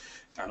driveways,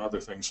 and other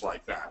things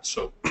like that.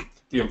 So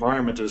the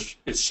environment is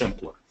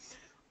simpler.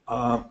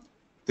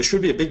 There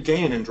should be a big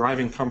gain in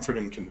driving comfort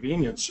and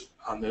convenience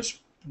on this.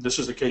 This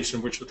is a case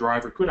in which the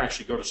driver could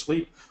actually go to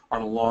sleep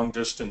on a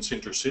long-distance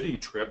intercity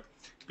trip,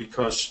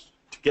 because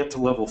to get to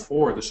level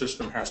 4, the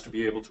system has to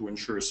be able to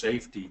ensure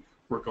safety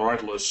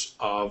regardless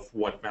of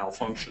what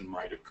malfunction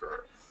might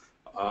occur.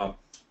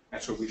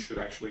 And so we should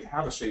actually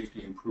have a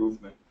safety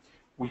improvement.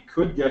 We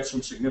could get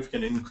some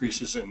significant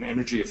increases in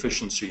energy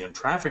efficiency and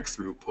traffic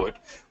throughput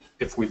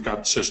if we've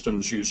got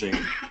systems using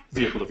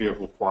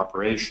vehicle-to-vehicle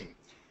cooperation.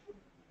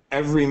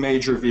 Every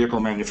major vehicle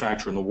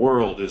manufacturer in the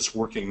world is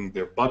working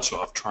their butts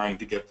off trying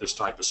to get this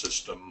type of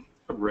system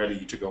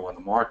ready to go on the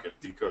market,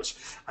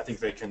 because I think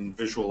they can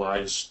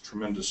visualize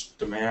tremendous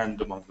demand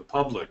among the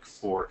public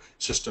for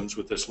systems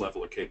with this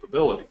level of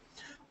capability.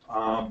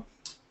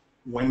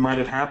 When might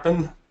it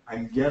happen?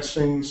 I'm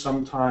guessing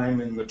sometime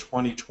in the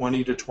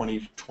 2020 to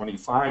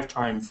 2025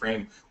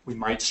 timeframe, we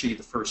might see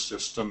the first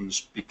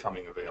systems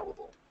becoming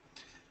available.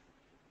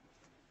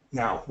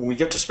 Now, when we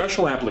get to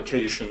special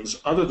applications,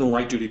 other than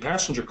light-duty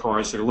passenger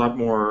cars, there are a lot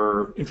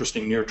more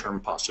interesting near-term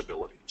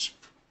possibilities.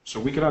 So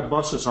we could have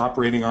buses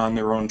operating on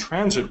their own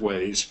transit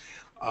ways.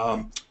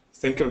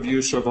 Think of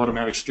use of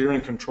automatic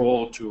steering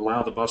control to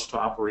allow the bus to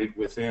operate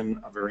within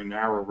a very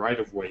narrow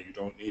right-of-way. You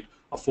don't need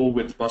a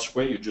full-width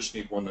busway, you just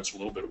need one that's a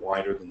little bit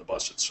wider than the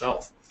bus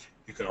itself.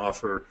 You can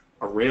offer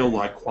a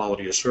rail-like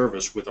quality of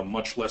service with a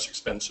much less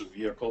expensive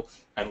vehicle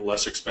and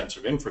less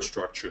expensive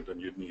infrastructure than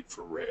you'd need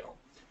for rail.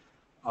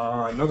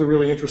 Another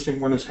really interesting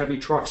one is heavy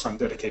trucks on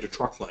dedicated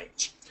truck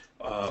lanes.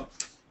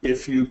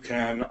 If you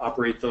can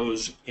operate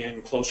those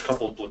in close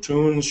coupled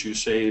platoons, you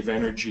save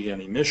energy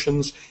and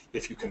emissions.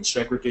 If you can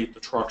segregate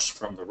the trucks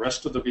from the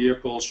rest of the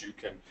vehicles, you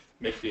can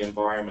make the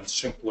environment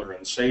simpler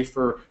and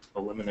safer,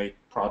 eliminate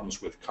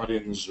problems with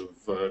cut-ins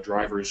of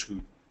drivers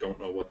who don't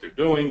know what they're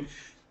doing,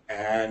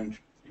 and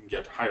you can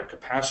get higher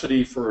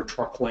capacity for a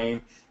truck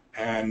lane,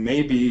 and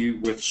maybe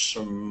with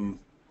some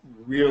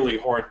really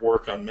hard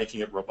work on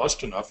making it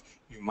robust enough,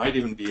 you might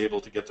even be able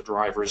to get the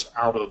drivers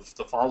out of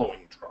the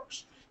following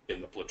trucks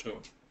in the platoon.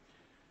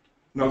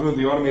 Another one,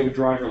 the automated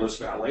driverless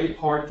valet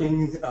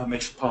parking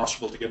makes it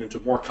possible to get into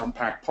more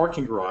compact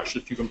parking garages.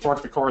 If you can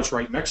park the cars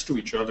right next to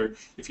each other,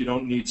 if you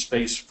don't need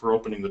space for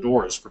opening the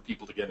doors for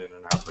people to get in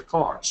and out of the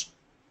cars.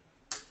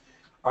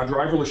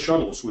 Driverless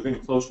shuttles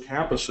within closed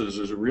campuses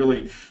is a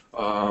really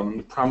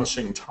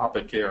promising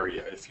topic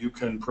area. If you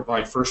can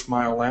provide first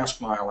mile,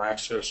 last mile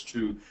access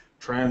to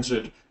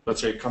transit,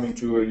 let's say coming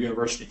to a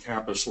university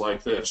campus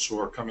like this,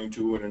 or coming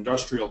to an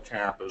industrial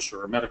campus,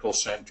 or a medical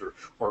center,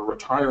 or a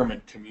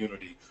retirement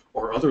community,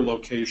 or other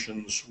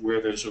locations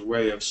where there's a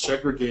way of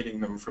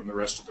segregating them from the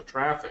rest of the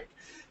traffic.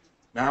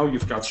 Now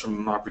you've got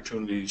some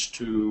opportunities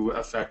to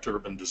affect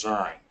urban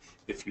design.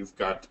 If you've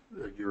got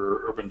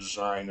your urban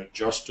design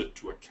adjusted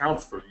to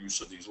account for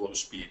use of these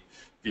low-speed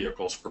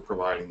vehicles for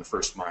providing the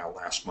first mile,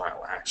 last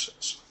mile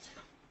access.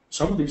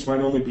 Some of these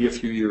might only be a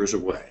few years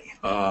away.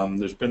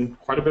 There's been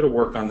quite a bit of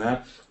work on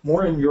that,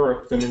 more in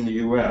Europe than in the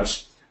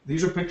US.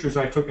 These are pictures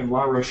I took in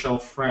La Rochelle,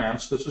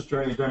 France. This is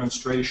during a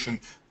demonstration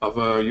of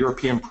a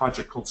European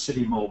project called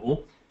City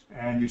Mobile.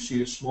 And you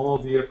see a small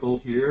vehicle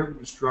here.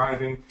 It's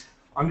driving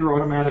under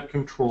automatic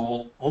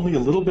control, only a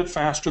little bit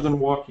faster than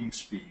walking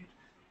speed.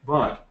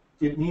 But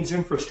it needs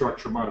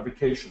infrastructure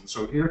modification.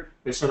 So here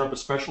they set up a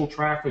special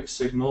traffic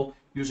signal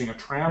using a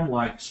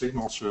tram-like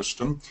signal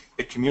system.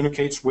 It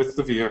communicates with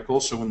the vehicle,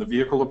 so when the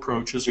vehicle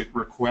approaches, it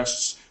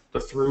requests the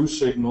through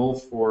signal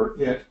for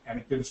it, and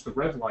it gives the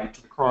red light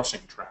to the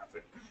crossing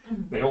traffic.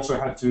 They also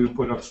had to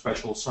put up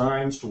special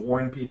signs to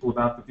warn people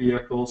about the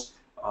vehicles.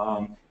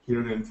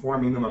 Here they're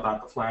informing them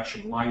about the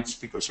flashing lights,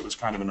 because it was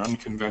kind of an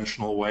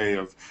unconventional way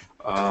of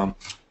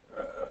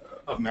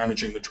of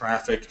managing the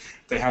traffic.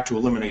 They had to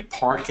eliminate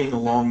parking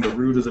along the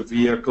route of the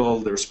vehicle.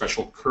 There were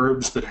special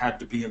curbs that had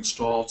to be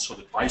installed so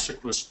that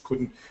bicyclists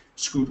couldn't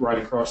scoot right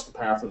across the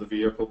path of the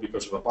vehicle,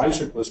 because if a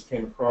bicyclist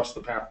came across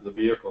the path of the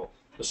vehicle,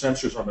 the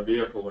sensors on the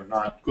vehicle are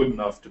not good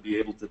enough to be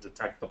able to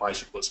detect the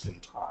bicyclist in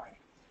time.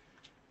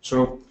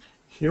 So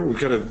here we've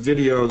got a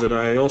video that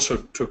I also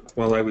took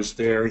while I was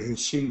there. You can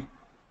see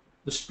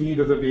the speed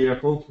of the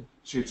vehicle.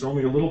 See, it's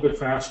only a little bit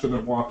faster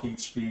than walking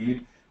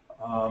speed,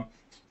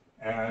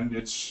 and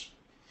it's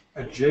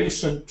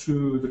adjacent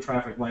to the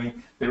traffic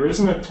lane. There is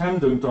an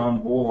attendant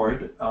on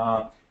board,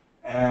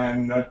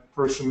 and that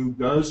person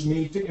does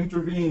need to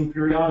intervene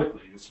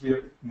periodically.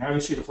 Now you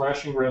see the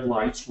flashing red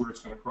lights where it's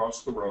going to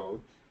cross the road,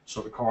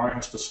 so the car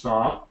has to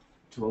stop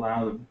to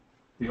allow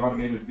the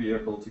automated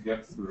vehicle to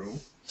get through.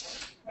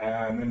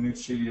 And then you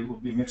see it will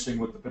be mixing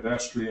with the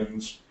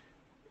pedestrians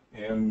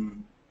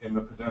in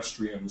the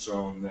pedestrian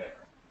zone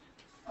there.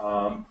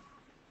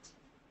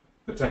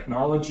 The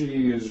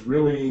technology is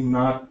really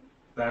not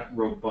that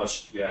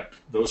robust yet.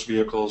 Those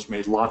vehicles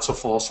made lots of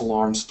false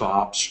alarm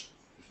stops.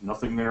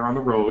 Nothing there on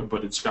the road,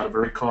 but it's got a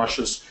very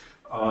cautious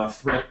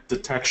threat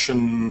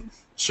detection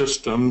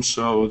system,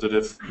 so that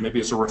if maybe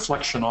it's a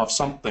reflection off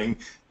something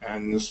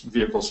and this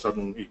vehicle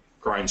suddenly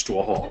grinds to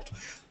a halt.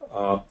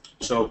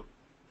 So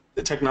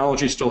the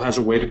technology still has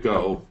a way to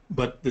go,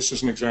 but this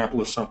is an example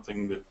of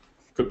something that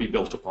could be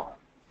built upon.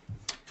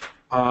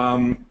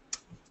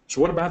 So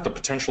what about the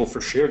potential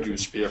for shared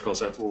use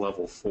vehicles at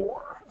level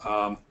 4?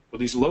 Well,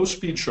 these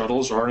low-speed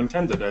shuttles are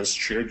intended as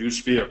shared-use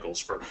vehicles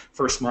for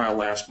first-mile,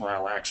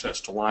 last-mile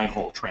access to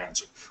line-haul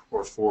transit,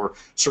 or for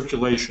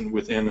circulation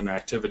within an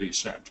activity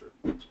center.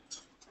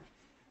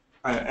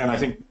 And I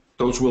think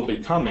those will be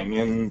coming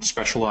in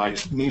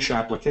specialized niche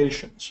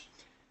applications.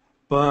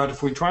 But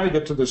if we try to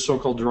get to this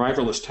so-called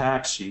driverless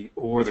taxi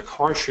or the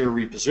car share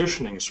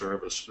repositioning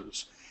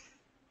services,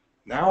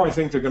 now I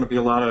think there are going to be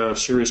a lot of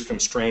serious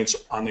constraints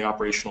on the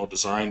operational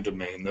design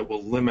domain that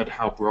will limit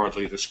how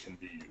broadly this can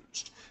be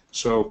used.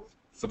 So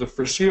for the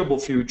foreseeable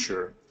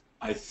future,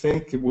 I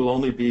think it will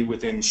only be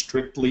within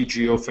strictly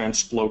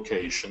geofenced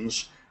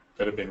locations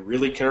that have been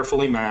really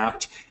carefully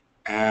mapped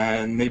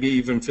and maybe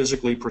even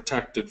physically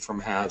protected from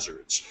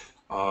hazards,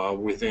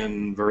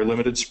 within very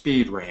limited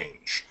speed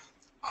range,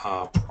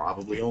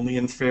 probably only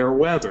in fair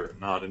weather,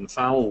 not in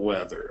foul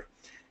weather.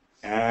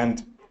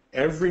 And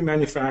every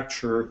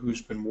manufacturer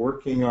who's been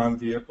working on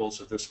vehicles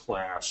of this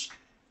class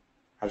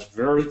has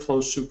very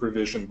close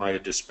supervision by a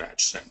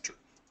dispatch center.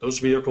 Those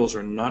vehicles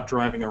are not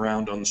driving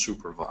around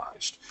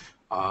unsupervised.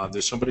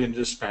 There's somebody in the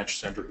dispatch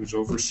center who's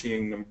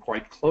overseeing them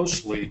quite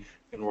closely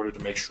in order to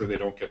make sure they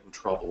don't get in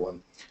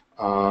trouble.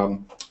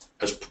 And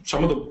as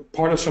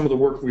part of some of the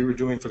work we were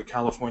doing for the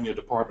California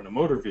Department of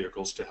Motor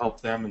Vehicles to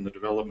help them in the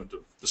development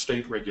of the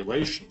state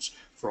regulations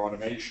for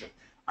automation,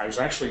 I was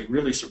actually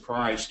really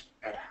surprised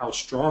at how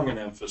strong an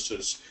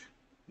emphasis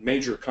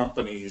major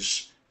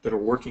companies that are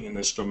working in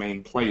this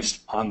domain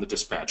placed on the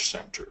dispatch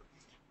center.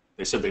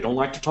 They said they don't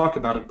like to talk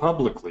about it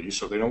publicly,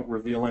 so they don't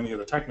reveal any of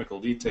the technical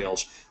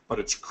details, but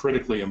it's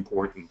critically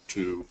important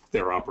to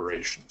their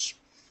operations.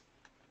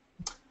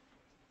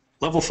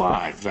 Level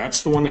 5,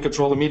 that's the one that gets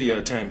all the media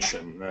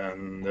attention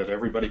and that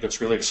everybody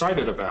gets really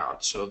excited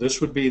about. So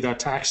this would be that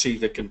taxi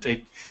that can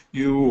take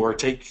you or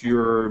take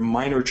your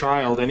minor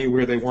child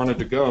anywhere they wanted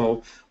to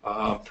go,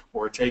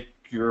 or take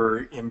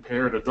your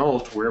impaired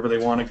adult wherever they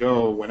want to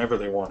go, whenever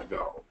they want to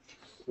go.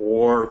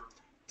 Or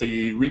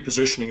the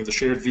repositioning of the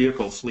shared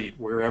vehicle fleet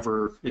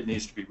wherever it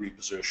needs to be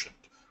repositioned.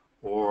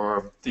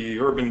 Or the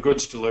urban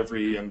goods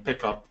delivery and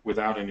pickup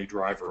without any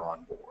driver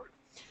on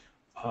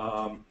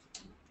board.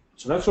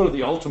 So that's sort of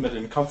the ultimate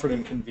in comfort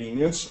and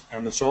convenience,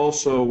 and it's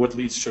also what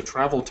leads to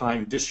travel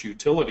time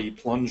disutility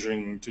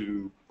plunging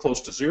to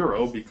close to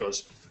zero,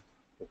 because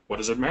what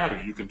does it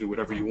matter? You can do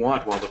whatever you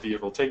want while the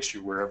vehicle takes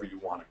you wherever you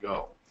want to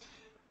go.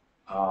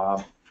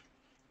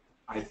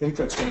 I think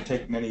that's going to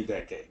take many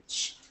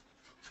decades.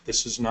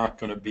 This is not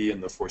going to be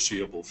in the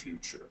foreseeable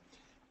future,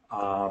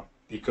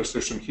 because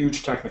there's some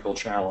huge technical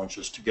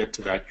challenges to get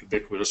to that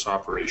ubiquitous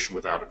operation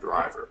without a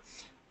driver.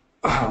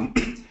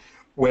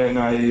 When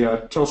I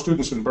tell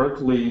students in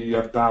Berkeley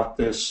about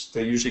this,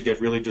 they usually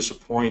get really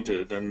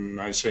disappointed, and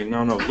I say,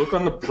 no, look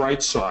on the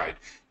bright side.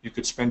 You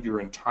could spend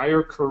your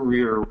entire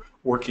career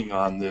working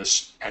on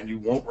this, and you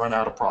won't run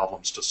out of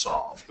problems to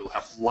solve. You'll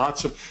have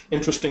lots of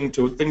interesting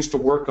things to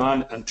work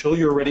on until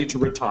you're ready to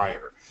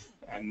retire,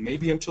 and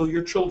maybe until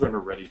your children are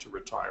ready to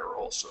retire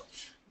also.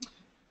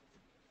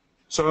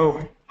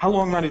 So how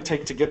long might it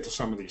take to get to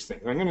some of these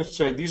things? I'm going to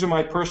say these are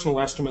my personal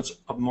estimates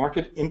of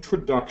market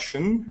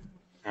introduction,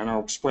 and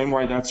I'll explain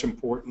why that's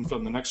important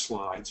on the next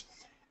slides.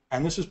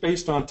 And this is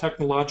based on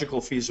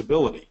technological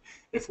feasibility.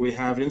 If we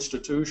have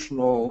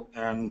institutional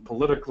and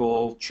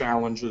political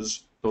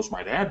challenges, those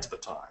might add to the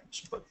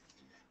times. But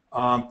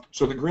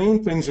so the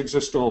green things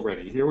exist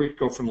already. Here we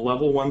go from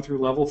level 1 through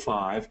level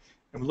 5,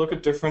 and we look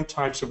at different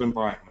types of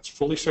environments.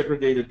 Fully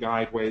segregated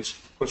guideways,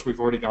 of course we've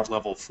already got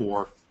level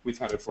 4. We've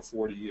had it for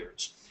 40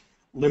 years.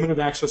 Limited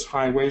access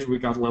highways,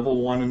 we've got level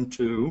 1 and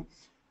 2.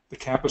 the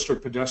campus or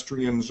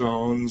pedestrian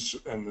zones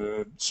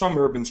and some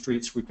urban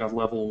streets, we've got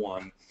level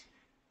 1.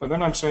 But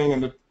then I'm saying in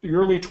the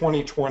early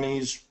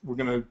 2020s, we're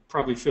going to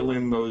probably fill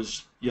in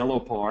those yellow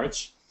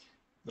parts.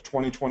 The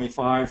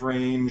 2025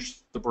 range,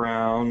 the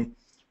brown,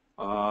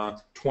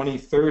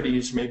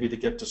 2030s maybe to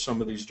get to some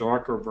of these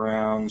darker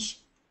browns,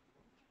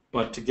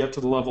 but to get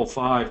to the level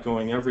 5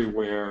 going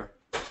everywhere,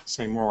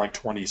 say more like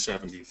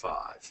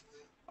 2075.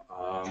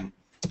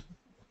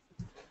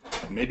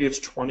 Maybe it's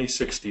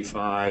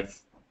 2065,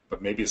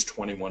 but maybe it's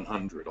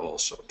 2100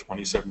 also.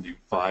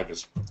 2075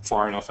 is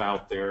far enough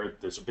out there.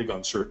 There's a big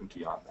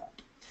uncertainty on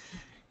that.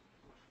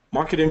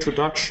 Market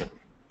introduction.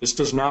 This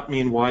does not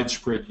mean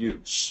widespread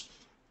use.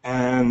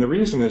 And the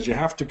reason is you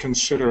have to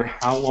consider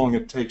how long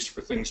it takes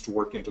for things to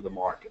work into the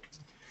market.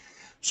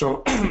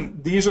 So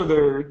these are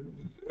the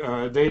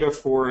data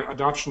for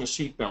adoption of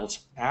seatbelts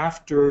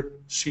after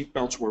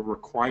seatbelts were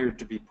required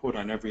to be put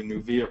on every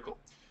new vehicle.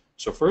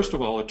 So first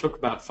of all, it took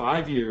about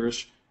 5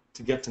 years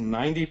to get to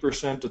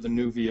 90% of the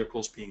new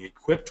vehicles being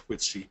equipped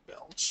with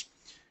seatbelts.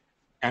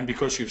 And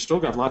because you've still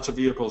got lots of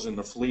vehicles in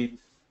the fleet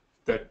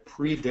that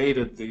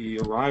predated the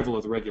arrival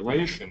of the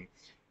regulation,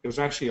 it was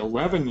actually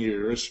 11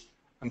 years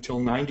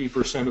until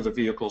 90% of the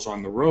vehicles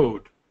on the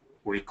road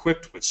were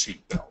equipped with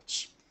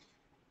seatbelts.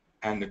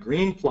 And the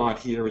green plot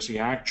here is the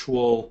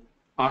actual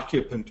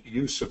occupant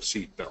use of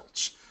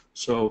seatbelts.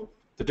 So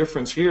the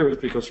difference here is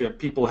because you have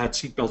people had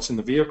seatbelts in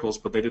the vehicles,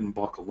 but they didn't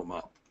buckle them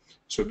up.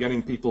 So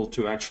getting people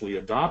to actually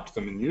adopt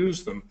them and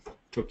use them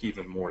took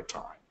even more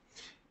time.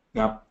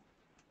 Now,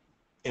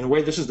 in a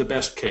way, this is the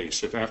best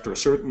case. If after a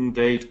certain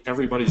date,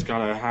 everybody's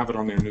got to have it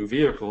on their new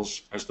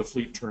vehicles, as the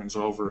fleet turns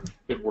over,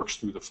 it works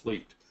through the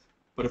fleet.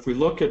 But if we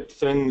look at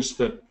things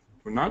that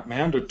are not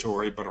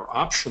mandatory but are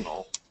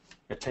optional,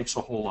 it takes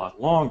a whole lot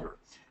longer.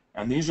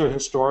 And these are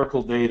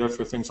historical data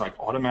for things like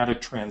automatic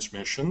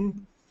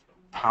transmission,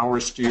 power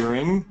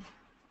steering,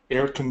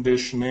 air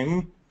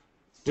conditioning,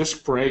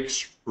 disc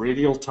brakes,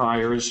 radial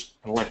tires,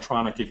 and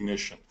electronic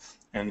ignition.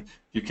 And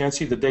you can't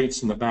see the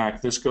dates in the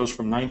back. This goes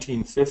from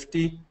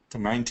 1950 to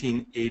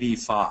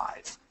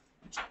 1985.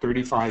 It's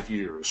 35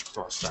 years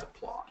across that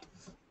plot.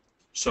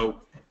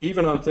 So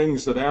even on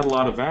things that add a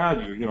lot of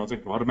value, you know,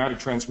 think automatic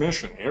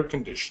transmission, air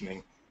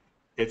conditioning,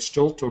 it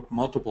still took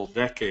multiple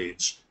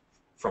decades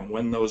from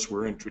when those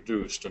were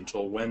introduced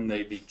until when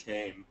they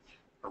became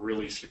a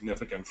really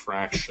significant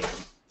fraction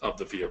of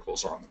the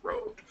vehicles on the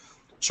road.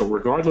 So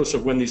regardless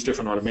of when these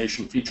different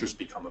automation features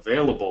become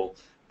available,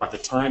 by the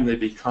time they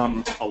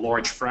become a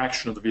large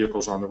fraction of the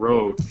vehicles on the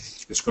road,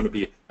 it's going to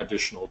be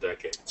additional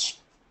decades.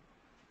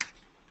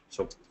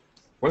 So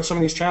what are some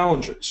of these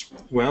challenges?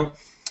 Well,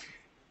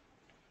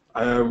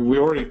 we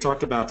already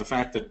talked about the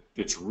fact that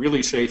it's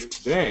really safe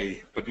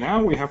today, but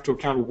now we have to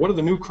account for what are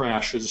the new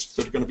crashes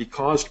that are going to be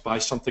caused by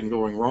something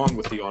going wrong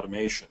with the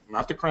automation.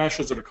 Not the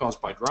crashes that are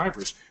caused by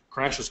drivers,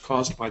 crashes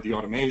caused by the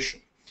automation.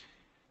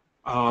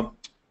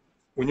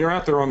 When you're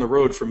out there on the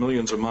road for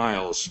millions of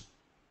miles,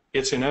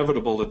 it's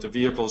inevitable that the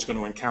vehicle is going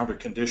to encounter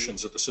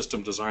conditions that the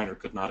system designer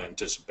could not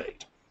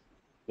anticipate.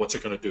 What's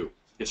it going to do?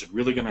 Is it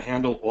really going to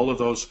handle all of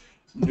those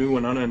new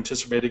and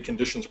unanticipated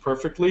conditions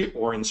perfectly,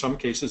 or in some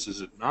cases,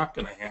 is it not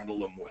going to handle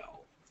them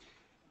well?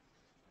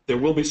 There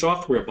will be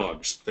software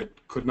bugs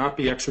that could not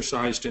be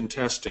exercised in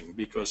testing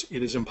because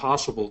it is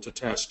impossible to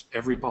test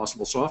every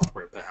possible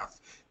software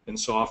path in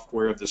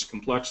software of this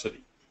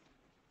complexity.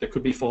 There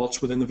could be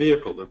faults within the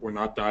vehicle that were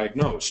not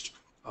diagnosed.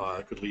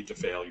 It could lead to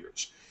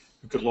failures.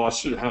 You could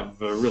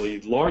have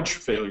really large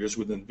failures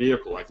within the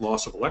vehicle, like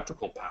loss of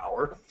electrical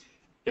power.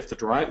 If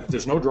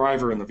there's no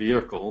driver in the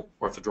vehicle,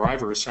 or if the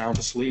driver is sound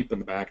asleep in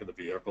the back of the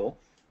vehicle,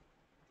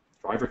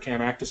 the driver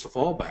can't act as a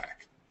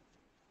fallback.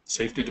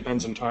 Safety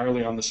depends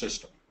entirely on the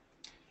system.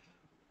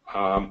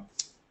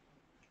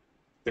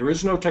 There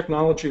is no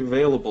technology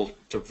available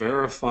to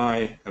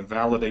verify and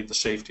validate the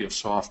safety of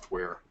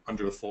software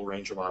under the full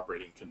range of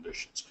operating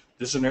conditions.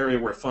 This is an area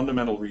where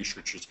fundamental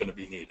research is going to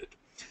be needed.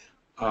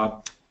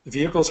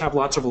 Vehicles have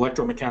lots of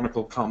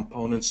electromechanical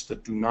components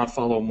that do not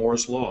follow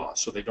Moore's law,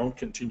 so they don't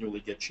continually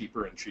get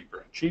cheaper and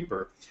cheaper and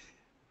cheaper.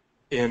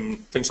 In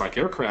things like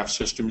aircraft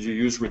systems, you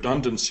use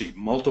redundancy,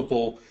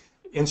 multiple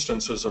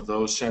instances of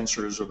those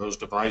sensors or those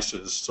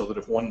devices, so that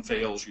if one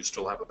fails, you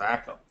still have a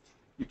backup.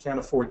 You can't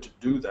afford to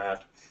do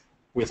that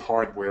with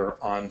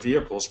hardware on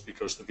vehicles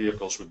because the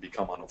vehicles would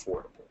become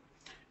unaffordable.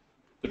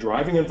 The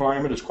driving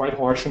environment is quite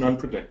harsh and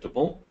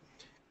unpredictable.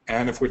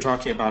 And if we're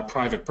talking about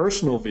private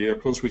personal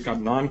vehicles, we've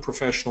got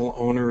non-professional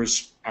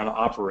owners and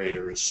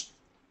operators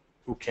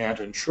who can't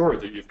ensure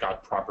that you've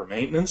got proper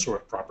maintenance or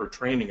proper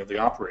training of the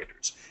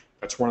operators.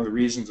 That's one of the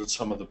reasons that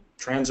some of the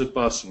transit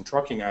bus and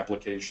trucking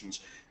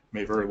applications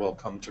may very well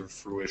come to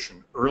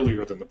fruition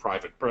earlier than the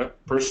private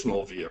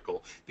personal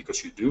vehicle,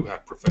 because you do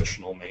have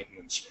professional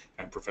maintenance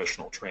and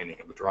professional training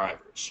of the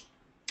drivers.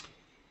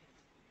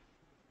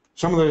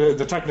 Some of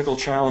the technical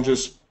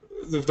challenges,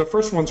 the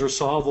first ones are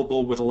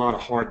solvable with a lot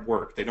of hard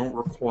work. They don't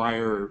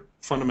require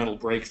fundamental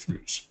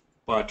breakthroughs,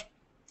 but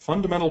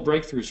fundamental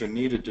breakthroughs are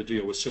needed to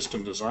deal with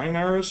system design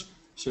errors,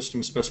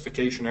 system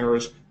specification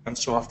errors, and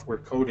software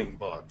coding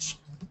bugs.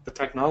 the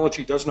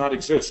technology does not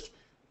exist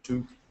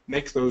to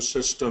make those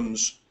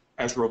systems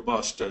as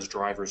robust as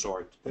drivers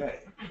are today.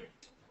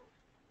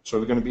 So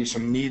there are going to be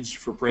some needs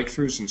for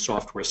breakthroughs in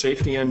software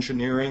safety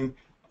engineering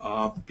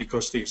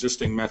because the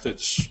existing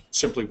methods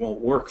simply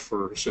won't work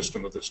for a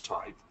system of this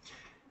type.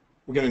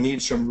 We're going to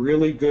need some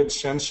really good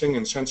sensing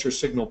and sensor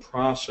signal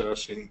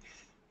processing.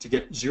 To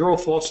get zero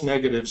false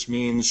negatives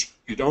means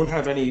you don't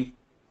have any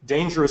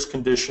dangerous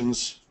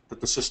conditions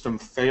that the system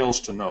fails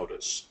to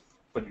notice,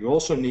 but you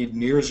also need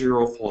near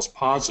zero false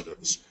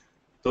positives.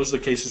 Those are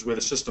the cases where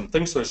the system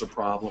thinks there's a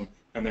problem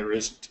and there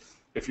isn't.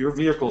 If your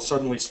vehicle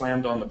suddenly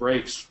slammed on the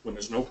brakes when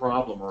there's no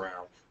problem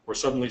around, or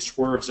suddenly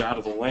swerves out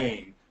of the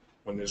lane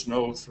when there's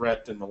no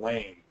threat in the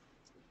lane,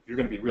 you're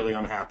going to be really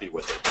unhappy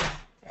with it.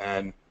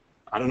 And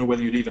I don't know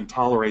whether you'd even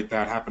tolerate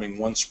that happening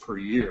once per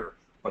year,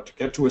 but to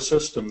get to a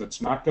system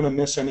that's not going to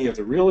miss any of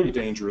the really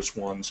dangerous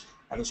ones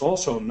and is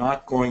also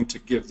not going to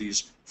give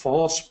these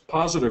false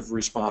positive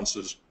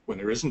responses when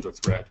there isn't a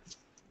threat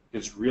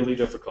is really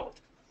difficult.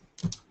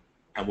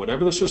 And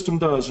whatever the system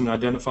does in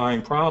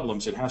identifying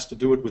problems, it has to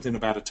do it within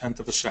about 1/10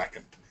 of a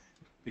second,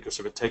 because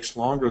if it takes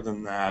longer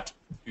than that,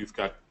 you've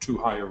got too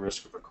high a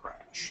risk of a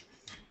crash.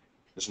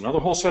 There's another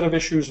whole set of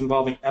issues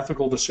involving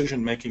ethical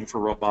decision-making for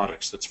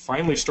robotics that's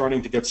finally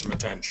starting to get some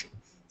attention.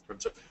 In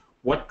terms of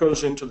what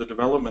goes into the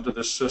development of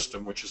this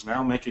system, which is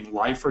now making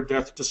life or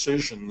death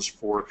decisions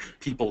for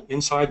people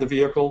inside the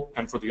vehicle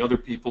and for the other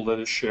people that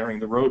it's sharing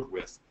the road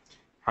with.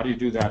 How do you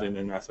do that in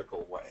an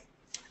ethical way?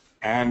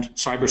 And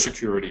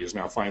cybersecurity is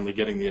now finally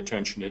getting the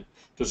attention it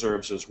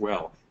deserves as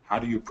well. How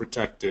do you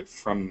protect it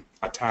from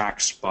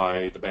attacks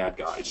by the bad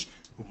guys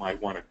who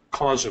might want to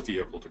cause a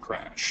vehicle to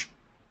crash?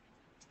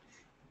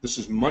 This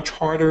is much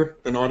harder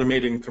than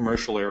automating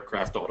commercial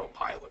aircraft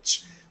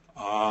autopilots.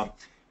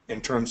 In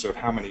terms of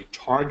how many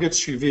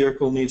targets your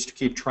vehicle needs to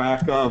keep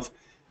track of,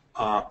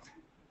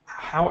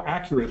 how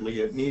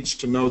accurately it needs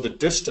to know the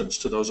distance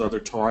to those other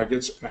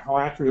targets, and how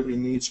accurately it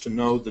needs to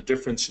know the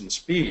difference in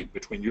speed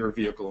between your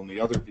vehicle and the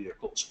other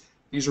vehicles.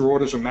 These are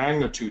orders of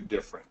magnitude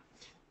different.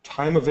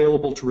 Time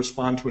available to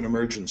respond to an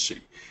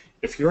emergency.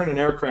 If you're in an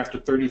aircraft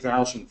at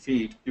 30,000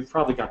 feet, you've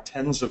probably got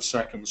tens of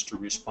seconds to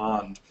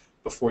respond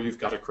before you've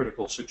got a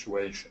critical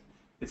situation.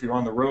 If you're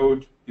on the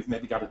road, you've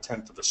maybe got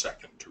 1/10 of a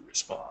second to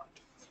respond.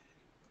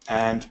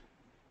 And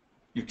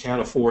you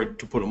can't afford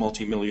to put a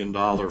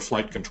multi-million-dollar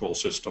flight control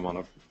system on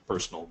a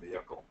personal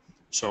vehicle.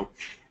 So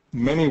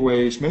many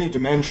ways, many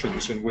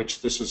dimensions in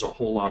which this is a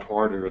whole lot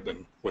harder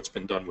than what's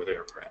been done with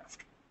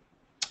aircraft.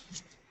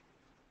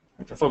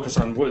 And to focus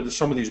on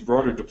some of these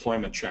broader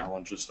deployment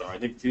challenges, though, I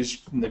think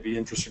these may be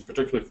interesting,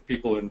 particularly for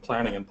people in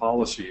planning and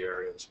policy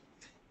areas.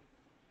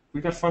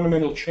 We've got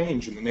fundamental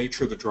change in the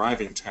nature of the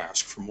driving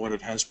task from what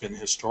it has been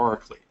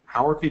historically.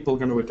 How are people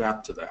going to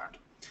adapt to that?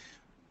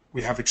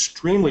 We have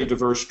extremely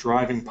diverse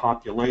driving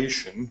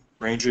population,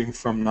 ranging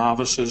from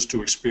novices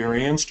to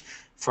experienced,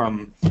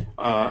 from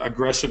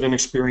aggressive,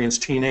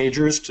 inexperienced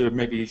teenagers to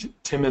maybe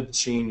timid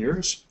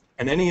seniors.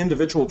 And any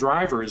individual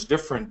driver is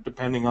different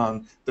depending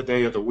on the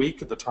day of the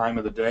week, the time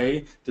of the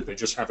day. Did they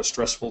just have a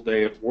stressful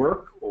day at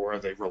work, or are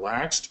they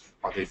relaxed?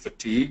 Are they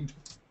fatigued?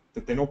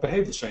 That they don't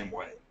behave the same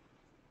way.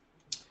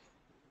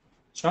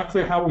 It's not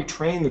clear how we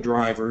train the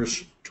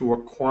drivers to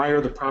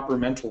acquire the proper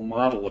mental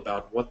model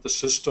about what the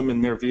system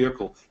in their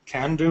vehicle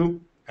can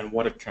do and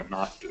what it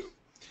cannot do.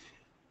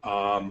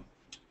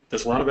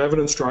 There's a lot of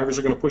evidence drivers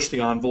are going to push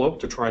the envelope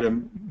to try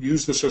to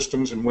use the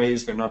systems in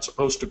ways they're not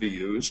supposed to be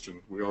used,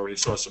 and we already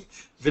saw some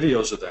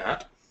videos of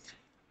that.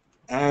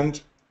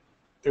 And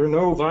there are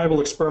no viable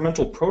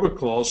experimental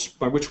protocols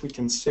by which we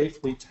can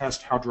safely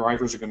test how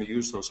drivers are going to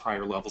use those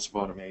higher levels of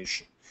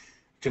automation.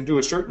 You can do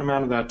a certain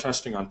amount of that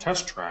testing on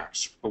test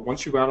tracks, but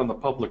once you're out on the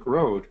public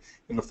road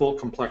in the full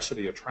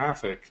complexity of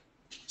traffic,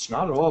 it's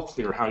not at all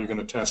clear how you're going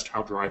to test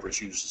how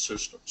drivers use the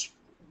systems.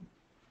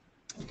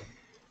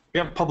 We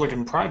have a public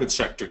and private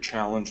sector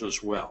challenge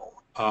as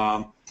well.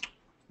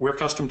 We're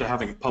accustomed to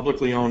having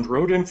publicly owned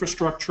road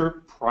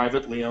infrastructure,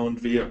 privately owned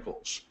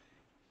vehicles.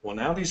 Well,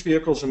 now these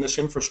vehicles and this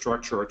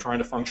infrastructure are trying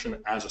to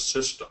function as a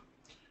system,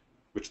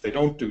 which they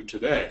don't do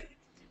today.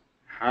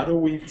 How do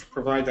we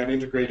provide that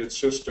integrated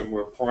system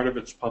where part of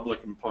it's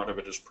public and part of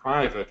it is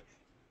private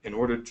in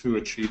order to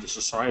achieve the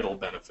societal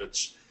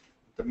benefits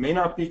that may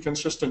not be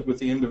consistent with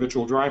the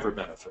individual driver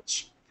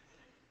benefits?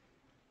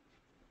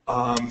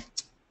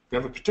 We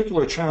have a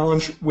particular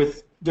challenge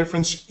with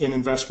difference in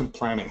investment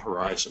planning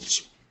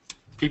horizons.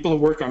 People who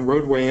work on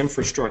roadway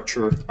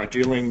infrastructure are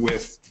dealing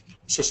with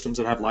systems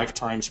that have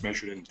lifetimes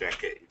measured in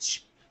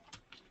decades.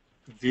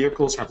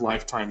 Vehicles have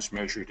lifetimes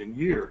measured in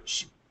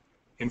years.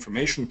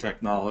 Information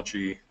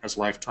technology has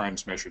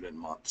lifetimes measured in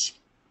months.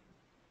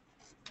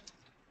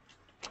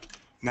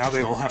 Now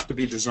they all have to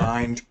be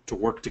designed to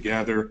work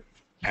together,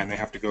 and they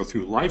have to go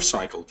through life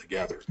cycle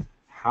together.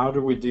 How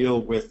do we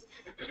deal with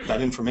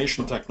that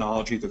information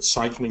technology that's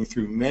cycling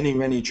through many,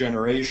 many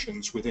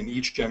generations within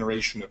each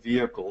generation of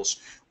vehicles,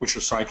 which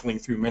are cycling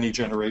through many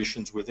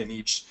generations within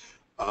each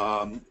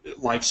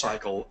life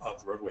cycle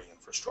of roadway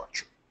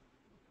infrastructure?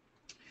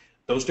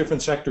 Those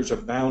different sectors are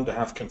bound to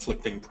have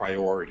conflicting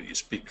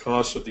priorities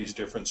because of these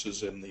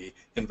differences in the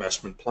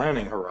investment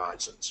planning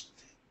horizons.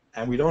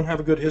 And we don't have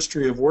a good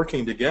history of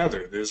working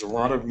together. There's a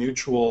lot of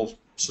mutual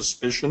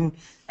suspicion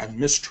and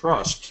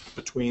mistrust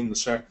between the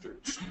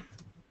sectors.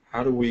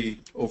 How do we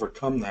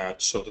overcome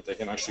that so that they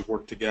can actually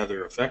work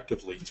together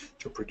effectively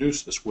to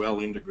produce this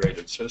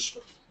well-integrated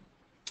system?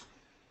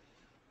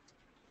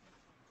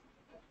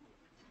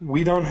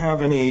 We don't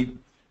have any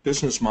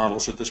business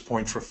models at this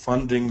point for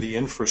funding the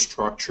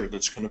infrastructure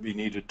that's going to be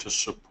needed to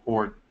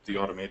support the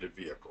automated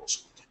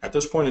vehicles. At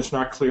this point, it's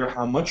not clear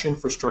how much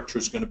infrastructure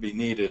is going to be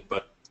needed,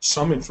 but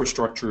some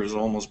infrastructure is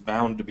almost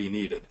bound to be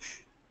needed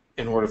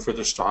in order for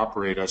this to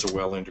operate as a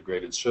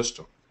well-integrated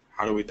system.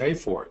 How do we pay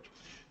for it?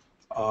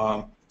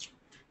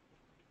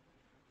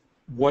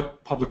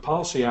 What public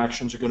policy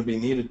actions are going to be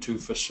needed to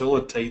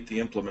facilitate the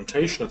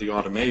implementation of the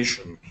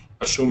automation,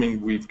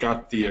 assuming we've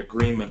got the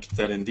agreement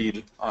that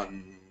indeed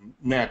on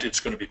net it's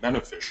going to be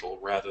beneficial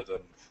rather than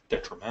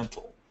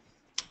detrimental?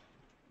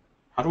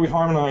 How do we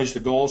harmonize the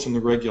goals and the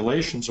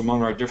regulations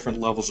among our different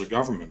levels of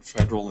government,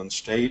 federal and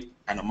state,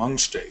 and among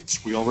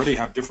states? We already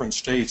have different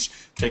states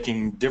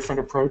taking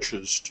different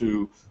approaches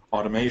to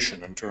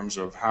automation in terms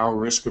of how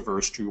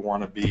risk-averse do you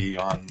want to be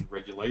on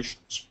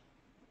regulations.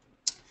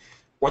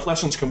 What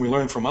lessons can we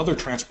learn from other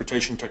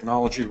transportation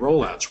technology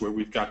rollouts where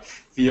we've got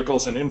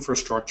vehicles and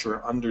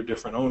infrastructure under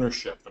different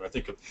ownership? And I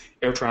think of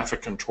air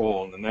traffic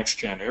control, and the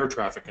next-gen air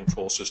traffic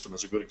control system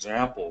is a good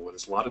example where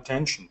there's a lot of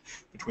tension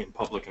between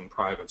public and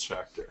private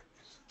sector.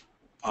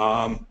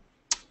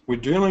 We're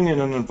dealing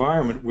in an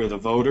environment where the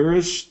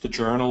voters, the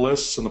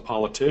journalists, and the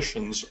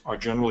politicians are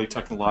generally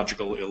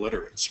technological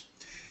illiterates,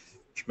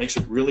 which makes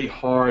it really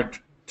hard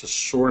to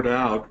sort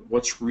out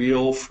what's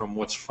real from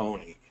what's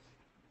phony.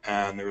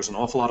 And there's an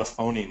awful lot of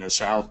phoniness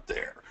out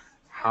there.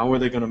 How are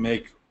they going to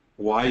make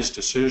wise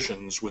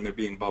decisions when they're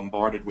being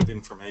bombarded with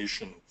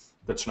information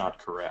that's not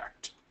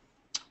correct?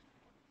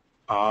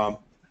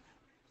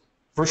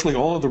 Virtually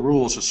all of the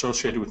rules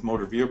associated with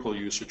motor vehicle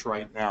usage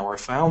right now are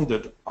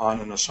founded on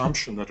an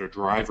assumption that a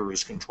driver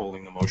is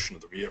controlling the motion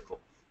of the vehicle.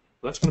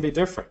 That's going to be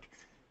different.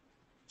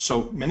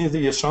 So many of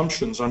the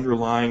assumptions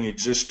underlying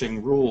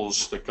existing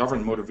rules that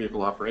govern motor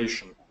vehicle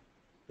operation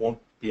won't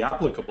be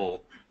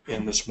applicable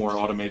in this more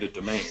automated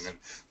domain. And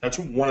that's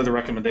one of the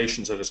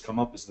recommendations that has come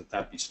up, is that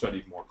that be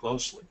studied more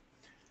closely.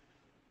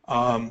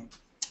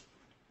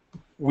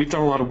 We've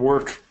done a lot of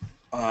work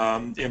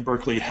in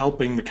Berkeley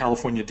helping the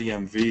California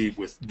DMV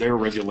with their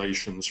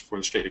regulations for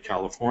the state of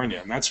California,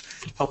 and that's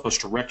helped us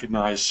to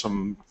recognize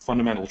some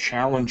fundamental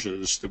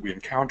challenges that we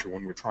encounter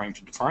when we're trying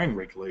to define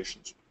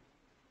regulations.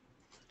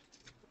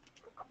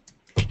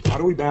 How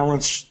do we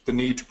balance the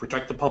need to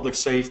protect the public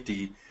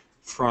safety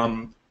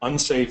from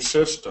unsafe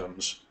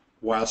systems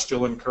while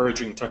still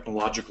encouraging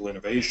technological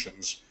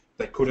innovations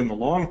that could in the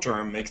long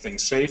term make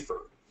things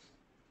safer,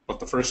 but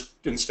the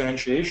first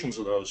instantiations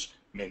of those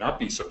may not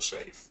be so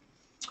safe?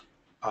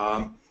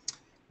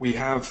 We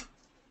have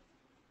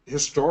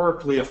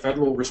historically a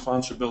federal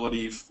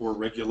responsibility for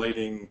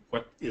regulating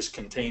what is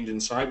contained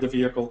inside the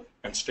vehicle,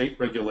 and state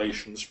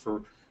regulations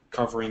for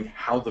covering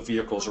how the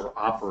vehicles are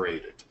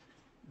operated.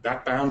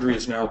 That boundary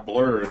is now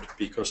blurred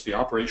because the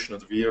operation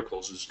of the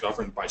vehicles is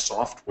governed by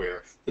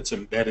software that's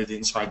embedded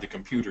inside the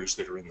computers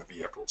that are in the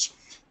vehicles.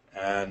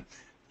 And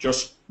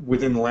just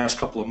within the last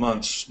couple of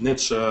months,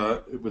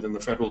 NHTSA, within the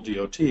federal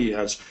DOT,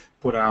 has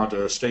put out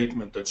a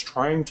statement that's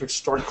trying to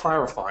start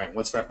clarifying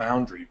what's that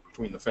boundary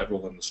between the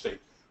federal and the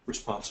state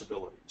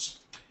responsibilities.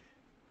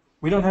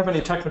 We don't have any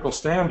technical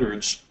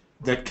standards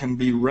that can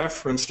be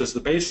referenced as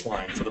the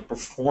baseline for the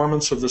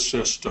performance of the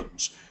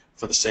systems,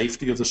 for the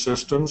safety of the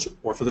systems,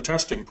 or for the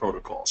testing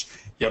protocols.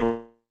 Yet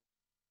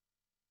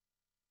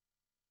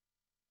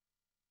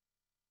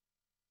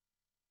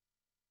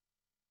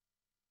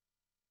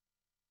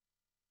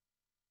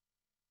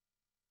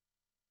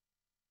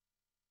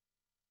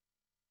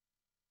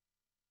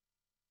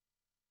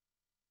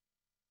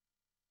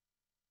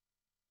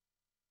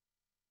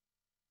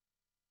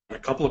a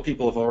couple of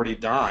people have already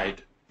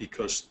died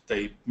because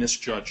they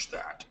misjudged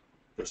that,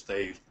 because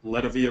they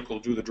let a vehicle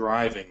do the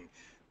driving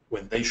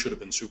when they should have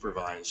been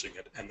supervising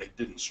it, and they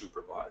didn't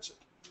supervise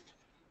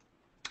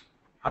it.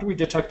 How do we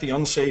detect the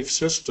unsafe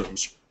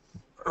systems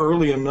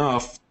early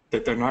enough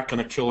that they're not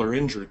going to kill or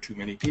injure too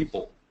many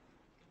people?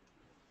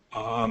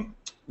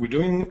 We're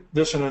doing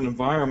this in an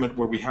environment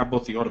where we have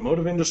both the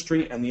automotive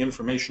industry and the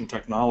information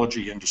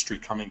technology industry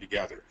coming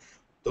together.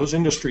 Those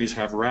industries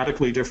have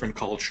radically different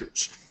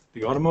cultures.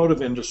 The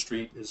automotive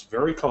industry is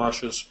very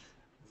cautious,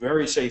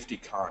 very safety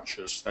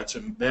conscious. That's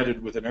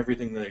embedded within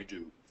everything they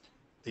do.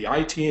 The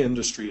IT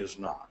industry is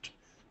not.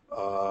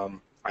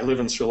 I live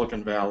in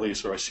Silicon Valley,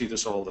 so I see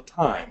this all the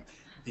time.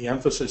 The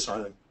emphasis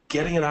on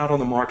getting it out on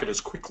the market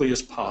as quickly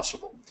as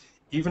possible.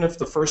 Even if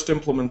the first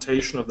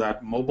implementation of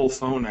that mobile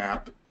phone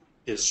app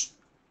is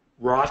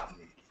rotten,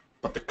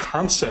 but the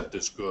concept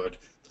is good,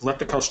 let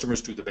the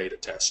customers do the beta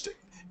testing,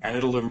 and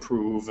it'll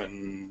improve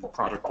and the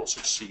product will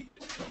succeed.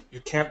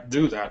 You can't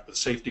do that with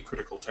safety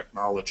critical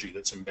technology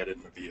that's embedded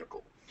in the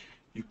vehicle.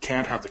 You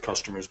can't have the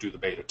customers do the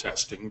beta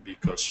testing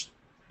because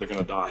they're going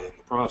to die in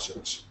the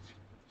process.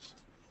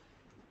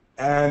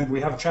 And we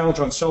have a challenge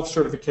on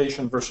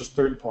self-certification versus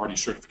third-party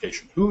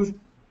certification. Who's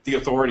the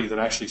authority that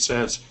actually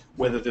says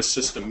whether this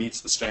system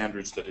meets the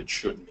standards that it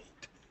should meet?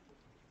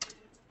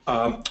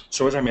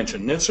 So as I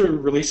mentioned,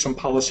 NHTSA released some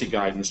policy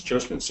guidance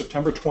just on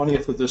September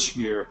 20th of this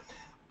year.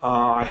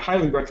 I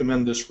highly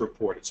recommend this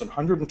report. It's a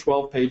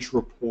 112-page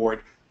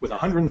report with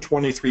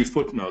 123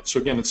 footnotes. So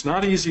again, it's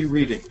not easy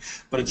reading,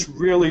 but it's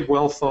really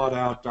well thought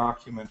out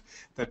document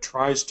that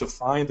tries to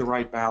find the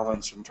right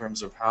balance in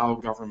terms of how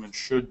government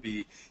should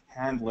be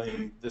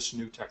handling this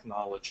new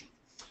technology.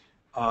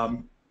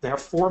 They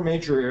have four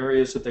major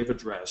areas that they've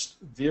addressed: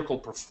 vehicle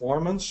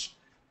performance.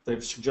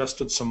 They've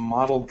suggested some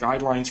model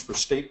guidelines for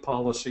state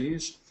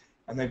policies,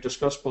 and they've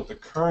discussed both the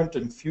current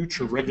and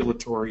future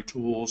regulatory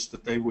tools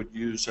that they would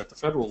use at the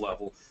federal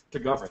level to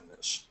govern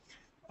this.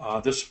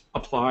 This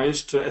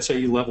applies to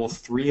SAE level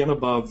 3 and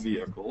above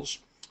vehicles,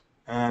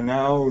 and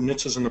now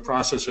NHTSA is in the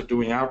process of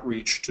doing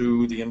outreach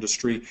to the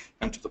industry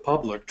and to the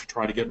public to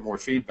try to get more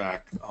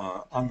feedback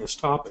on this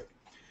topic.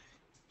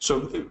 So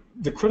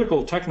the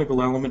critical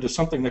technical element is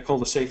something they call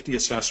the safety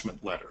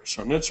assessment letter.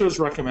 So NHTSA is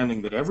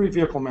recommending that every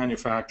vehicle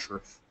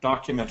manufacturer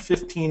document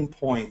 15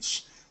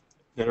 points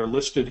that are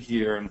listed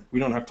here, and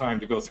we don't have time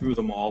to go through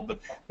them all, but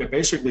they're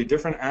basically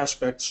different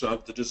aspects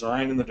of the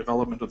design and the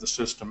development of the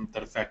system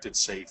that affected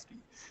safety.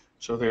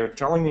 So they're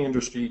telling the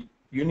industry,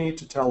 you need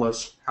to tell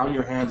us how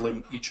you're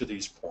handling each of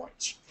these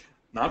points.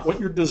 Not what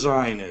your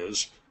design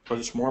is, but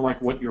it's more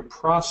like what your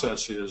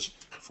process is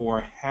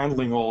for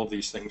handling all of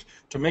these things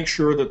to make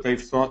sure that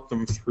they've thought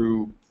them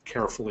through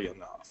carefully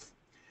enough.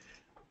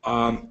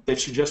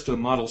 They've suggested a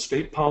model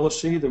state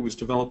policy that was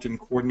developed in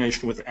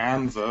coordination with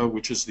AMVA,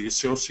 which is the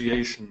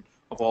association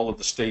of all of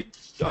the state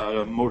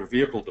motor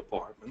vehicle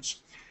departments.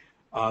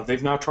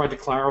 They've now tried to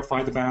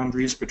clarify the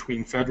boundaries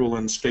between federal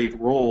and state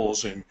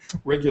roles in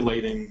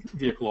regulating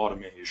vehicle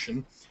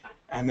automation,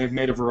 and they've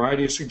made a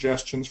variety of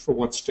suggestions for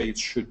what states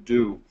should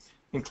do,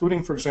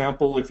 including, for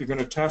example, if you're going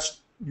to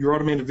test your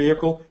automated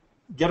vehicle,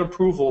 get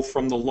approval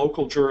from the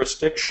local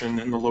jurisdiction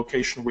in the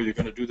location where you're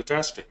going to do the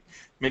testing.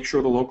 Make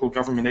sure the local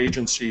government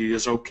agency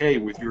is okay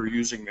with your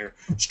using their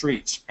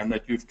streets and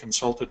that you've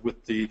consulted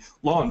with the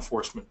law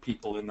enforcement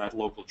people in that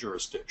local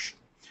jurisdiction.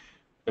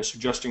 They're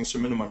suggesting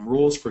some minimum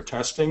rules for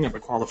testing and the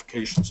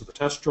qualifications of the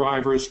test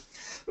drivers,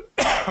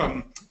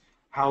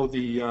 how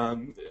the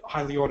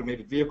highly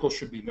automated vehicle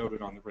should be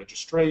noted on the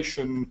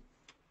registration,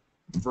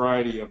 a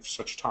variety of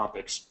such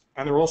topics.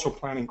 And they're also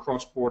planning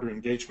cross-border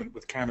engagement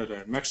with Canada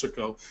and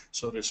Mexico,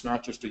 so that it's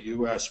not just a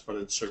U.S., but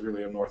it's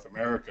really a North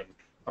American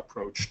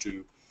approach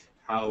to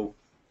how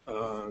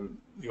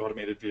the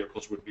automated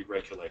vehicles would be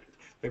regulated.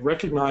 They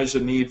recognize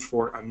the need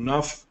for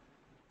enough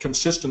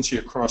consistency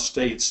across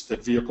states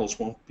that vehicles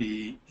won't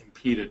be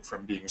impeded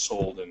from being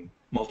sold in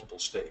multiple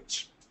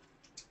states.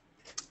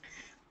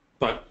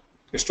 But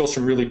there's still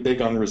some really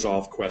big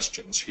unresolved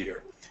questions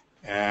here.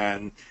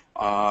 And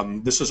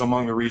this is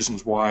among the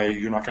reasons why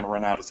you're not going to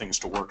run out of things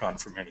to work on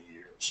for many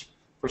years.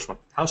 First one,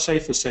 how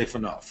safe is safe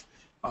enough?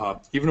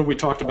 Even if we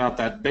talked about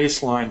that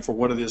baseline for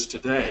what it is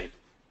today,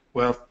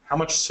 well, how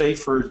much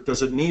safer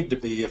does it need to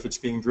be if it's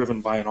being driven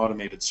by an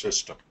automated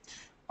system?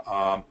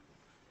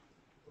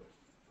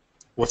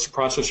 What's the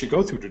process you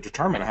go through to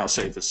determine how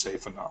safe is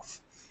safe enough?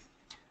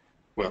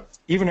 Well,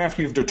 even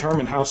after you've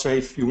determined how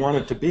safe you want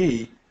it to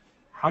be,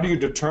 how do you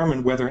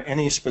determine whether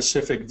any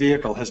specific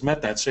vehicle has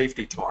met that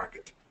safety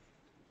target?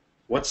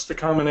 What's the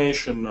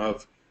combination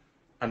of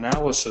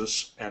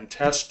analysis and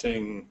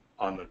testing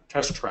on the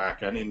test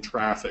track and in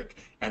traffic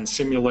and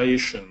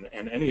simulation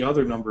and any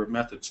other number of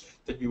methods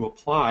that you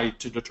apply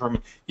to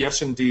determine,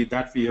 yes, indeed,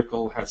 that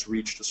vehicle has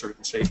reached a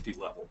certain safety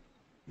level?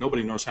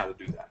 Nobody knows how to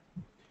do that.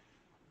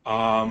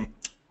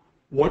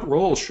 What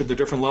role should the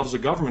different levels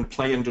of government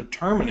play in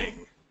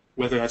determining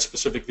whether that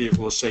specific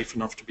vehicle is safe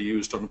enough to be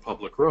used on the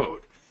public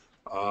road?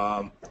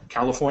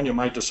 California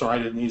might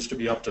decide it needs to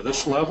be up to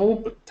this level,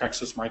 but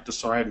Texas might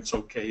decide it's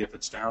okay if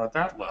it's down at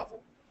that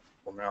level.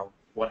 Well, now,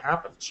 what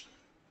happens?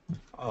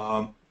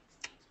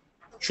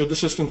 Should the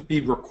systems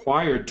be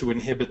required to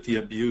inhibit the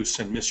abuse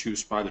and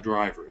misuse by the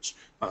drivers?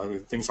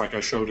 Things like I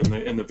showed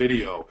in the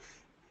video.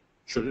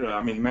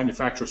 I mean,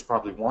 manufacturers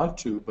probably want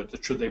to, but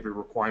should they be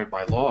required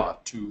by law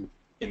to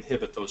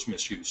inhibit those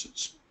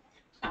misuses?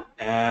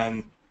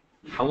 And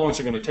how long is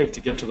it going to take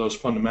to get to those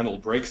fundamental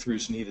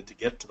breakthroughs needed to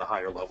get to the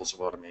higher levels of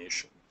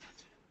automation?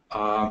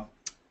 How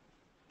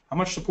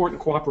much support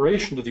and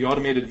cooperation do the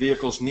automated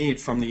vehicles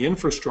need from the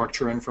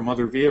infrastructure and from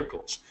other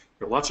vehicles?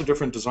 There are lots of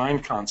different design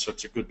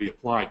concepts that could be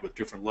applied with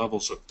different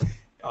levels of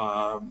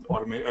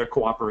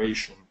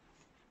cooperation.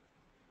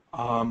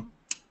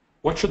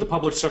 What should the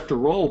public sector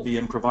role be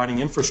in providing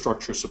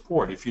infrastructure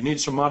support? If you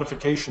need some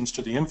modifications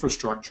to the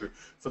infrastructure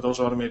for those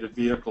automated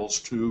vehicles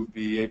to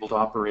be able to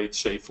operate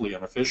safely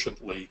and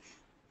efficiently,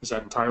 is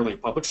that entirely a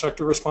public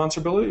sector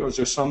responsibility, or is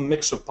there some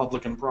mix of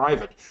public and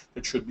private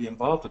that should be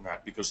involved in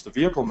that? Because the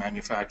vehicle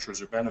manufacturers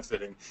are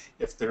benefiting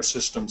if their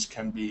systems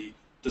can be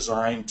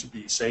designed to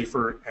be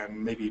safer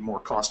and maybe more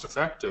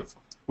cost-effective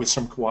with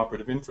some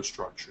cooperative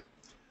infrastructure.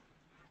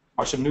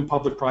 Are some new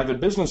public-private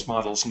business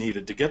models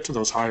needed to get to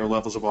those higher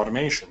levels of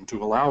automation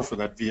to allow for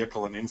that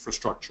vehicle and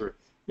infrastructure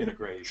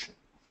integration?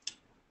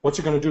 What's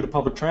it going to do to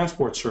public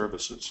transport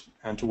services?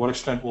 And to what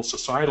extent will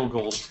societal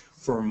goals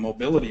for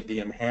mobility be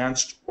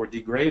enhanced or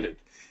degraded?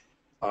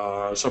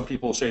 Some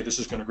people say this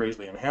is going to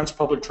greatly enhance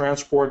public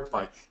transport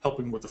by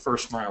helping with the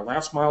first mile,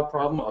 last mile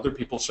problem. Other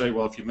people say,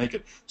 well, if you make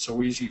it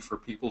so easy for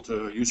people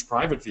to use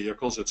private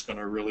vehicles, it's going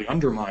to really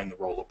undermine the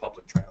role of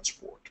public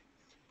transport.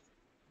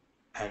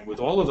 And with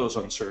all of those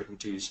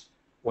uncertainties,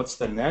 what's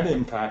the net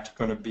impact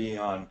going to be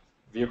on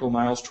vehicle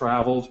miles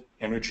traveled,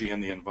 energy,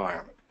 and the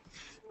environment?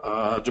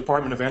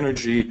 Department of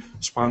Energy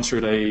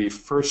sponsored a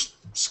first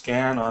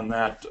scan on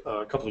that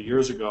a couple of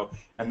years ago,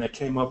 and they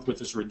came up with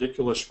this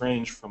ridiculous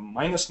range from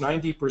minus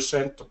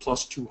 90% to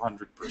plus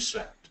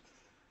 200%.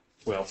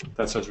 Well,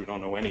 that says we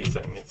don't know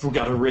anything. If we've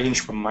got a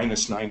range from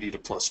minus 90 to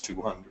plus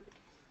 200.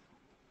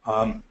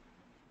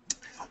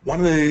 One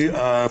of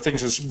the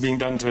things that's being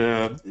done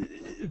to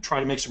try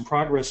to make some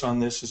progress on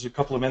this is a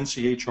couple of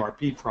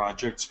NCHRP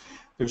projects.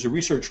 There's a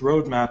research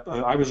roadmap.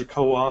 I was a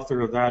co-author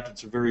of that.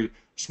 It's a very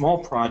small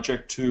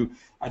project to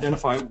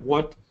identify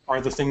what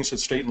are the things that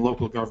state and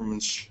local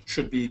governments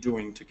should be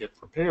doing to get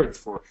prepared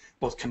for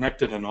both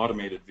connected and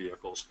automated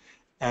vehicles.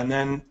 And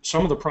then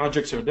some of the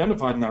projects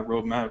identified in that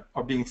roadmap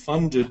are being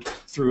funded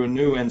through a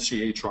new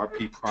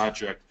NCHRP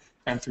project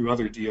and through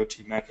other DOT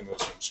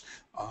mechanisms.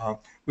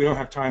 We don't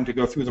have time to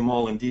go through them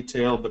all in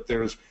detail, but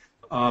there's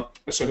a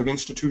set of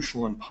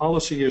institutional and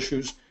policy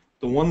issues.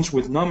 The ones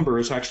with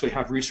numbers actually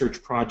have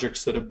research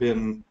projects that have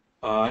been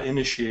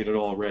initiated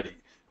already.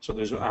 So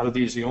there's, out of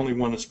these, the only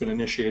one that's been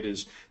initiated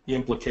is the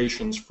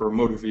implications for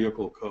motor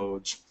vehicle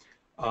codes.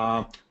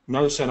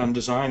 Another set on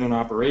design and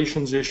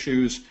operations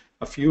issues.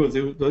 A few of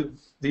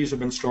these have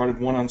been started,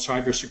 one on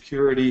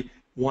cybersecurity,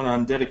 one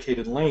on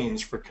dedicated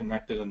lanes for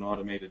connected and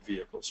automated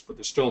vehicles. But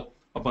there's still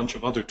a bunch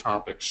of other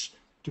topics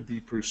to be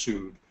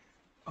pursued.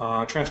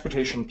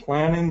 Transportation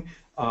planning,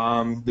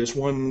 there's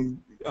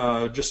one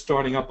just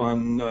starting up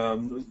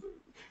on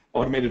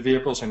automated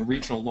vehicles and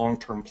regional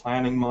long-term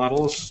planning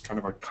models, kind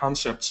of a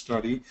concept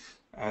study.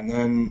 And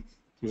then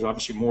there's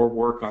obviously more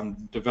work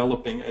on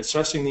developing,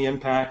 assessing the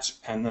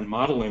impacts, and then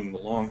modeling the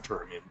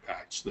long-term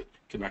impacts that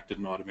connected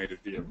and automated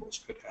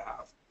vehicles could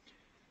have.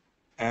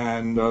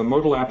 And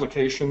modal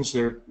applications,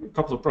 there are a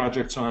couple of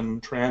projects on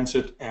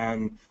transit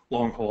and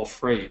long-haul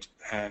freight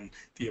and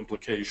the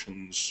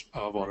implications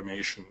of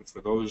automation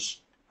for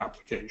those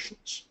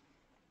applications.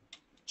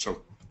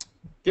 So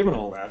given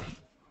all that,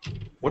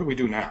 what do we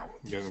do now?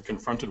 You're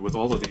confronted with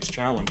all of these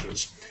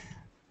challenges.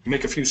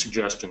 Make a few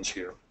suggestions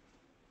here.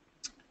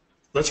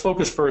 Let's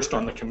focus first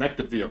on the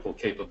connected vehicle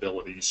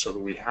capabilities so that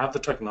we have the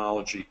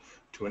technology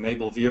to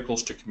enable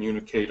vehicles to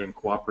communicate and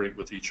cooperate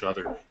with each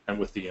other and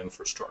with the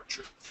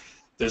infrastructure.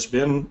 There's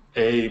been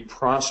a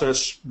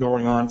process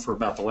going on for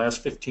about the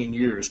last 15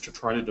 years to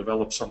try to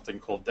develop something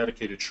called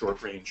dedicated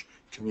short-range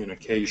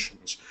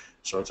communications.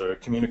 So it's a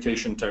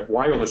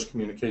wireless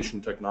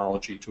communication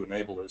technology to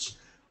enable this.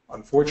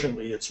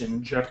 Unfortunately, it's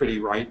in jeopardy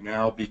right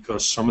now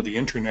because some of the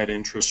internet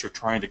interests are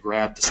trying to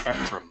grab the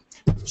spectrum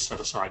set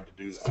aside to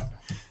do that.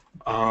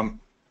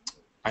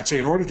 I'd say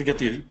in order to get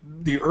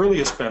the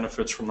earliest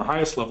benefits from the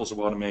highest levels of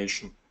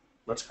automation,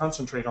 let's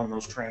concentrate on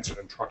those transit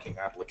and trucking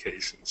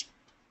applications,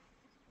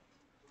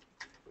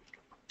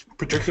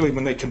 particularly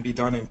when they can be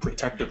done in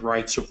protected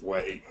rights of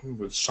way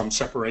with some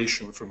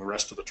separation from the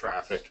rest of the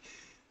traffic.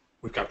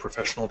 We've got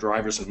professional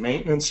drivers and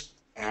maintenance,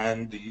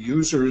 and the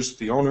users,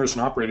 the owners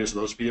and operators of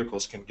those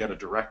vehicles can get a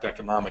direct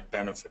economic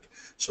benefit,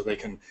 so they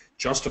can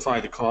justify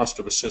the cost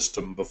of a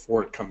system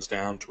before it comes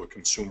down to a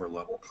consumer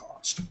level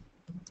cost.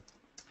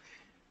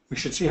 We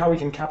should see how we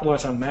can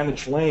capitalize on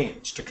managed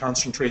lanes to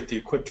concentrate the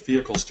equipped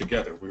vehicles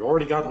together. We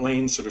already got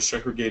lanes that are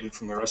segregated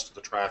from the rest of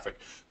the traffic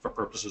for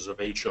purposes of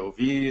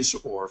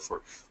HOVs or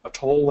for a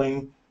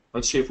tolling.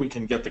 Let's see if we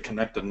can get the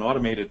connected and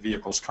automated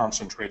vehicles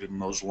concentrated in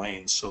those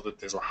lanes so that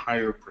there's a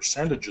higher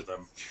percentage of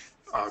them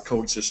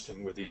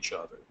coexisting with each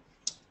other.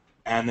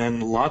 And then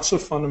lots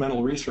of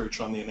fundamental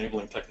research on the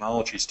enabling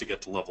technologies to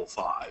get to level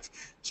 5.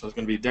 So there's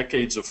going to be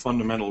decades of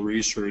fundamental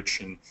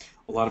research and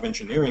a lot of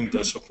engineering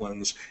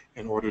disciplines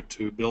in order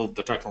to build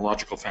the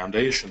technological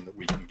foundation that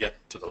we can get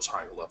to those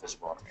higher levels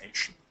of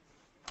automation.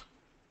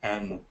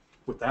 And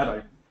with that,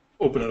 I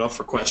open it up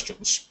for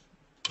questions.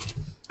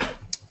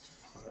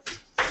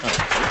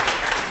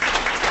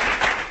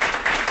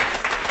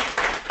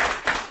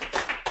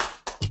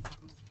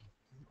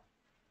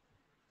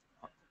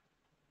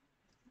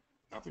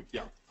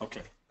 Yeah,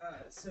 okay.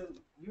 So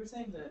you were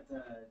saying that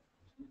the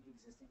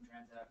existing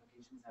transit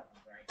applications have a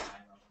very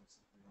high level of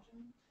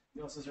supervision.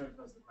 You also sort of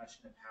posed the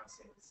question of how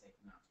safe is safe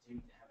enough. Do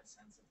you have a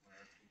sense of where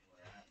people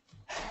are at?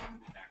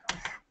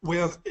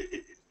 Well,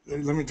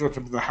 let me talk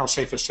about how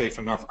safe is safe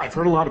enough. I've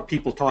heard a lot of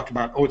people talk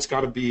about, oh, it's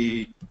got to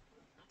be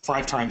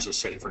 5 times as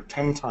safe or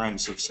 10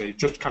 times as safe,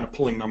 just kind of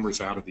pulling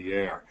numbers out of the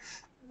air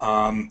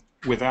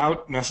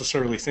without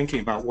necessarily thinking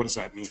about what does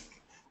that mean.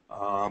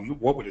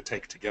 What would it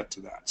take to get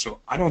to that? So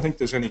I don't think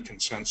there's any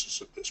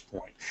consensus at this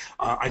point.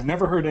 I've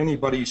never heard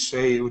anybody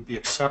say it would be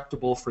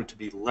acceptable for it to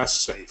be less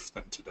safe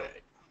than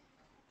today,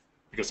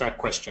 because that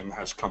question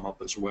has come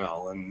up as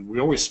well. And we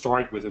always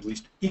start with at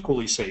least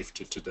equally safe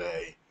to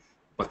today,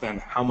 but then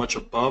how much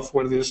above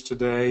what it is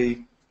today,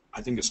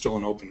 I think is still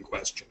an open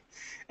question.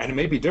 And it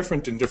may be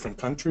different in different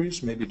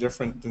countries, may be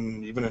different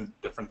even in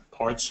different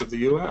parts of the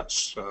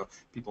U.S.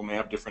 People may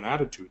have different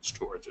attitudes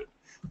towards it.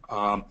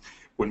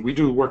 When we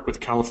do work with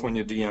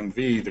California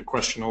DMV, the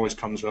question always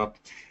comes up,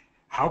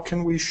 how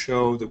can we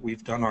show that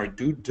we've done our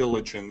due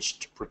diligence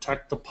to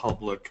protect the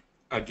public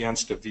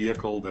against a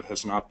vehicle that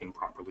has not been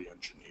properly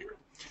engineered?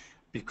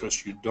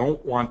 Because you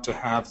don't want to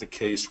have the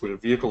case where a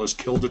vehicle has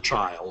killed a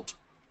child,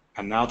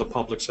 and now the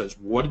public says,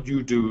 what did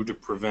you do to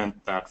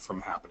prevent that from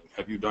happening?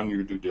 Have you done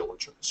your due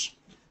diligence?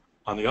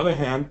 On the other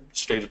hand, the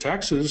state of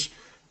Texas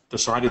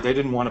decided they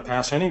didn't want to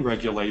pass any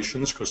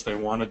regulations because they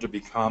wanted to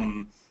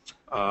become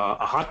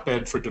a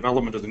hotbed for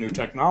development of the new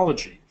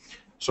technology.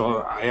 So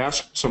I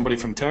asked somebody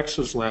from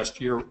Texas last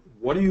year,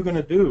 what are you going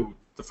to do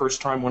the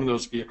first time one of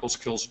those vehicles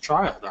kills a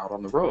child out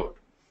on the road?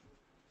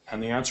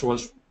 And the answer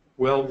was,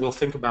 well, we'll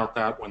think about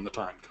that when the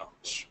time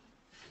comes.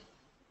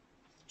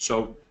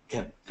 So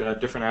again,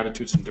 different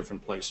attitudes in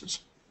different places.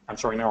 I'm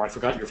sorry, now I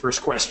forgot your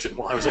first question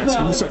while I was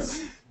answering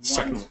the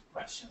second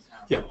question.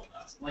 Yeah.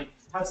 Like,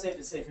 how safe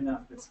is safe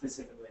enough, but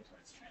specifically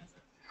towards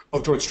transit? Oh,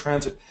 towards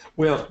transit.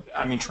 Well,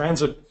 I mean,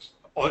 transit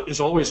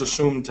is always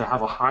assumed to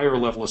have a higher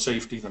level of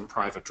safety than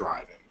private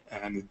driving,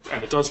 and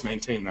it does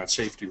maintain that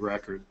safety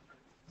record.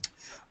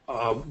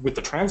 With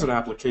the transit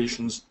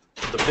applications,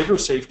 the bigger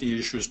safety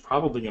issue is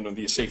probably going to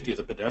be safety of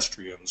the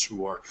pedestrians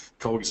who are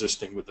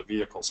coexisting with the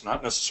vehicles,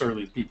 not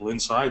necessarily the people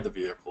inside the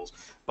vehicles,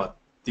 but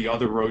the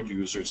other road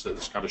users that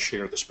it's got to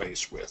share the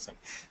space with. And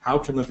how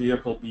can the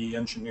vehicle be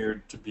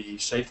engineered to be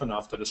safe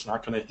enough that it's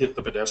not going to hit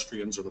the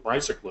pedestrians or the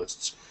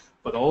bicyclists,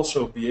 but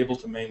also be able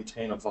to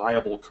maintain a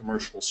viable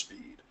commercial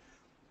speed?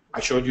 I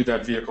showed you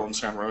that vehicle in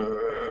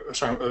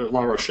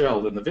La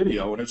Rochelle in the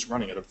video, and it's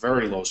running at a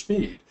very low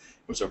speed.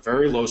 It was a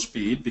very low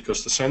speed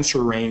because the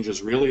sensor range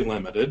is really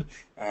limited,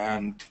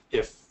 and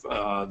if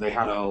they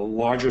had a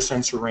larger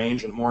sensor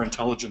range and more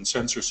intelligent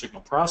sensor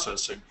signal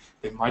processing,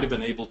 they might have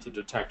been able to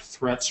detect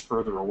threats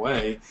further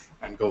away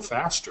and go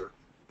faster.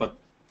 But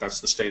that's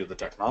the state of the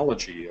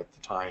technology at the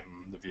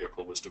time the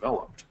vehicle was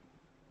developed.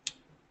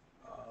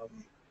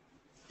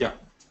 Yeah.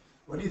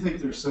 Why do you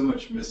think there's so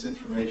much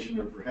misinformation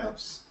or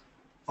perhaps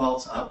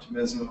false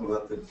optimism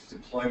about the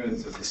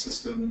deployment of the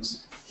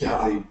systems?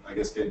 Yeah. I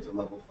guess getting to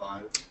level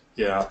 5.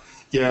 Yeah,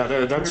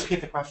 that's.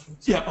 Repeat the question.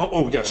 Yeah.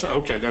 Yes.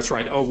 Okay, that's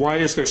right. Why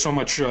is there so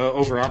much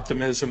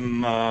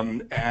over-optimism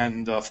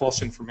and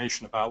false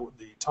information about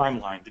the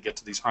timeline to get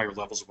to these higher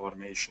levels of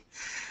automation?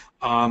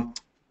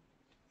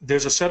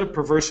 There's a set of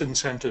perverse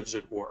incentives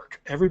at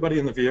work. Everybody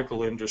in the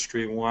vehicle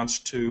industry wants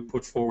to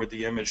put forward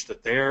the image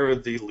that they're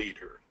the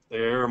leader.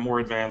 They're more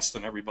advanced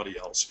than everybody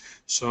else.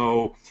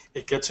 So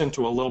it gets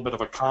into a little bit of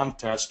a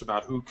contest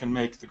about who can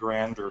make the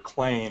grander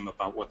claim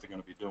about what they're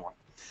going to be doing.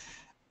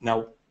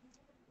 Now,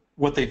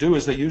 what they do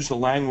is they use the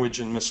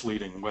language in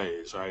misleading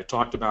ways. I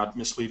talked about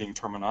misleading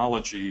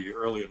terminology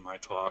early in my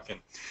talk, and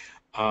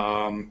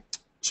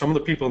some of the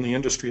people in the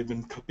industry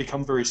have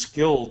become very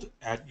skilled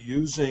at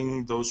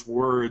using those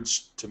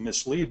words to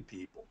mislead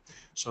people.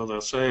 So they'll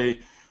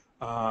say,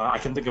 I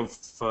can think of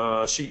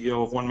a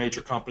CEO of one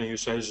major company who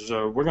says,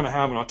 we're going to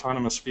have an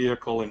autonomous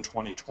vehicle in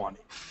 2020.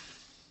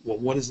 Well,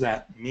 what does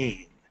that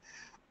mean?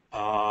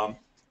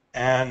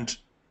 And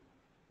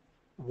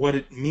what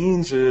it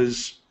means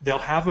is they'll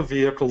have a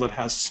vehicle that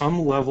has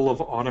some level of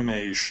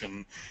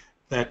automation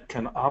that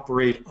can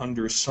operate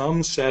under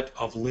some set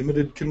of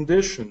limited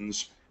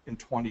conditions in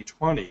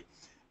 2020.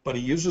 But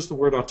he uses the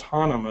word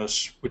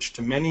autonomous, which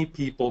to many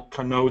people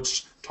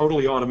connotes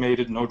totally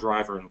automated, no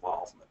driver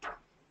involvement.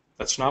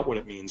 That's not what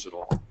it means at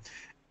all.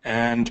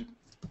 And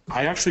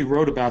I actually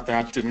wrote about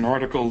that in an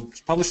article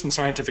published in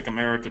Scientific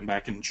American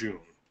back in June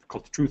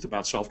called The Truth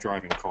About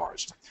Self-Driving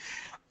Cars.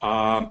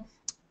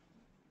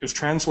 It was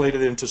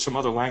translated into some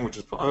other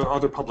languages,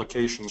 other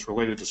publications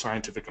related to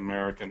Scientific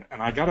American,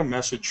 and I got a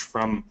message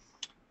from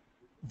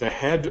the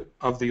head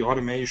of the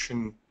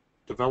automation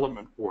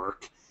development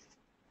work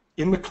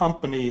in the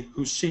company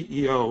whose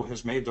CEO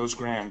has made those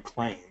grand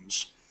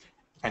claims,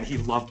 and he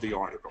loved the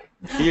article.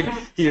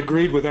 He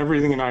agreed with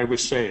everything that I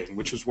was saying,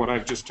 which is what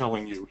I'm just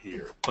telling you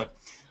here. But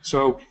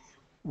so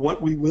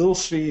what we will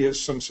see is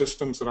some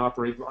systems that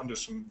operate under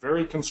some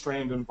very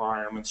constrained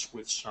environments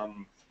with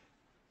some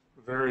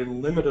very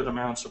limited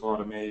amounts of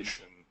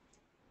automation,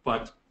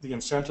 but the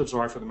incentives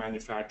are for the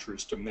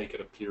manufacturers to make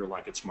it appear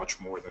like it's much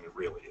more than it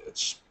really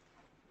is.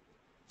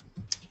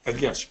 And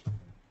yes?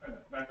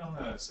 Back on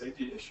the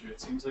safety issue,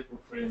 it seems like we're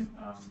putting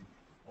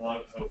a lot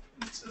of hope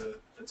into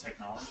the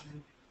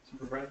technology to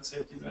provide the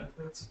safety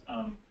benefits.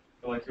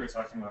 But like you were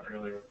talking about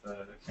earlier with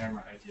the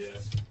camera idea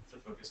to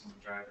focus on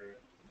the driver,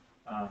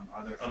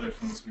 are there other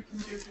things we can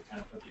do to kind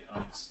of put the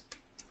onus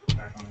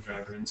back on the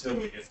driver until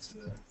we get to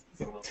the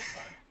level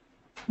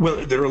 5?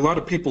 Well, there are a lot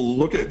of people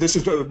look at this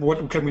is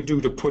what can we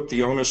do to put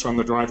the onus on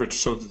the driver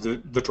so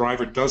that the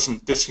driver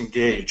doesn't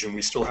disengage and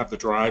we still have the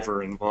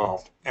driver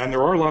involved. And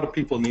there are a lot of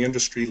people in the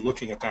industry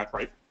looking at that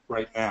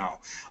right now.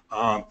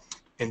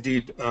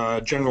 Indeed,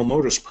 General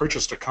Motors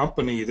purchased a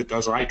company that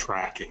does eye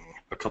tracking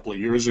a couple of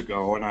years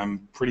ago, and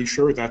I'm pretty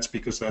sure that's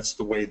because that's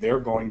the way they're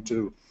going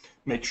to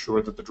make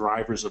sure that the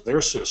drivers of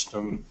their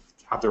system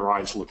have their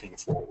eyes looking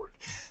forward.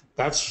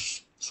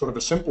 That's sort of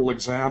a simple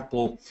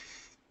example.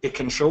 It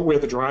can show where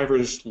the driver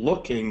is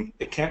looking.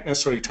 It can't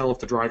necessarily tell if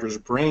the driver's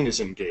brain is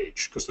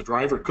engaged, because the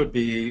driver could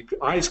be,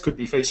 eyes could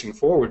be facing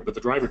forward, but the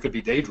driver could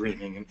be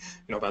daydreaming and,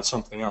 about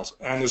something else.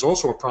 And there's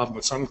also a problem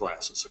with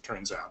sunglasses, it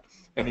turns out.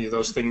 Any of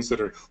those things that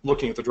are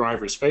looking at the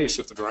driver's face,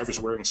 if the driver's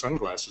wearing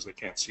sunglasses, they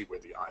can't see where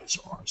the eyes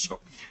are. So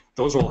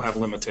those all have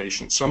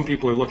limitations. Some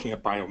people are looking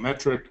at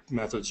biometric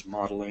methods,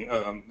 modeling,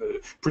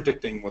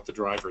 predicting what the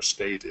driver's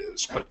state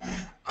is. But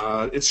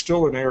it's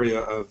still an area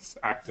of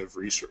active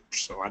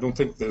research. So I don't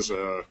think there's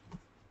a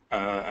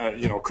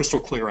crystal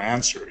clear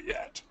answer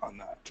yet on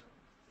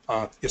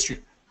that. Yes, you.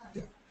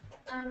 Yeah.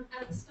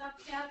 At the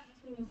stopgap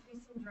between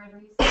increasing driver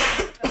use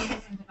of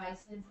phones and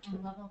devices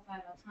and level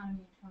 5 autonomy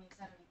in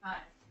 2075,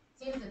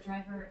 seems that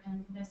driver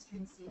and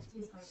pedestrian safety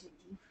is going to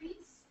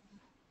decrease.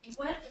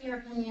 What, in your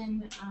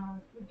opinion,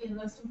 would be the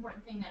most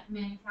important thing that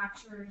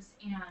manufacturers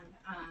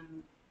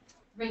and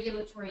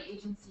regulatory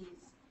agencies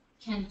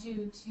can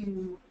do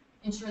to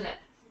ensure that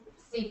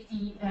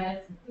safety,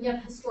 we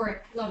have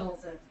historic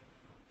levels of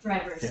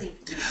driver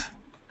safety.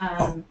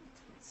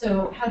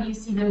 So how do you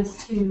see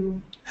those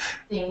two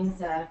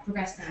things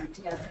progressing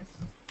together?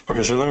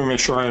 Okay, so let me make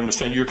sure I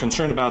understand. You're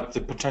concerned about the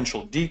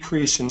potential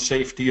decrease in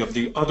safety of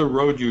the other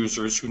road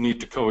users who need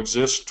to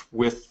coexist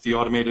with the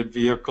automated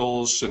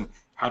vehicles, and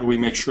how do we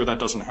make sure that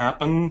doesn't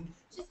happen?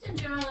 Just in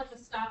general, at the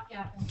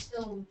stopgap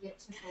until we get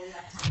to full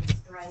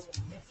autonomous driving.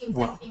 It seems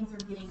like things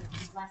are getting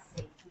less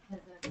safe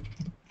because of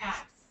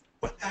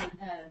apps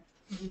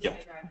used by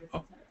drivers,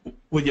 etc.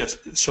 Well, yes.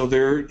 So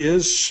there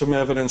is some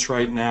evidence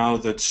right now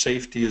that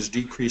safety is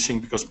decreasing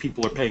because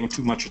people are paying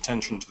too much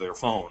attention to their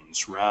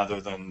phones rather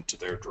than to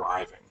their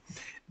driving.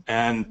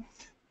 And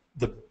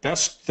the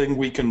best thing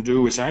we can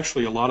do is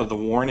actually a lot of the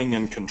warning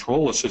and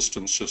control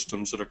assistance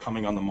systems that are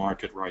coming on the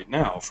market right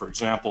now. For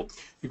example,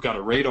 you've got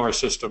a radar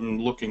system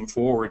looking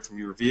forward from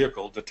your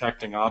vehicle,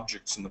 detecting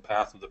objects in the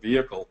path of the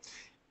vehicle.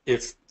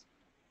 If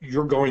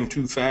you're going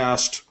too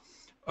fast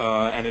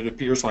and it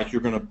appears like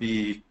you're going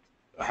to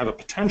have a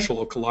potential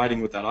of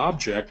colliding with that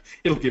object,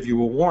 it'll give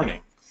you a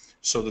warning,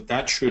 so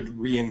that should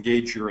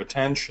re-engage your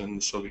attention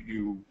so that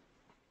you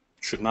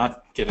should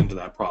not get into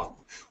that problem.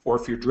 Or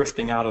if you're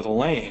drifting out of the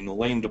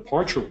lane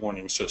departure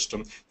warning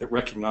system that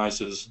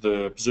recognizes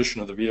the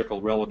position of the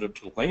vehicle relative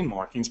to the lane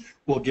markings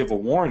will give a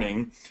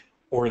warning,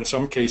 or in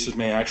some cases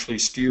may actually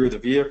steer the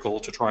vehicle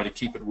to try to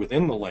keep it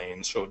within the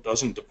lane so it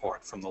doesn't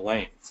depart from the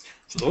lane.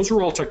 So those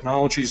are all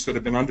technologies that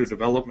have been under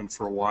development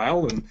for a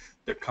while, and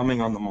they're coming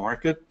on the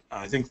market.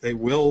 I think they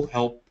will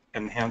help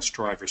enhance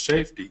driver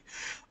safety.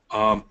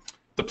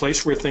 The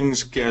place where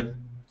things get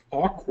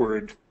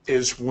awkward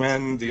is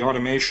when the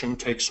automation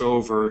takes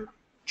over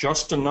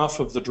just enough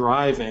of the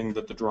driving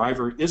that the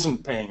driver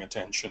isn't paying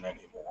attention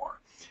anymore.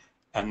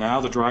 And now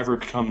the driver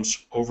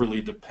becomes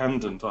overly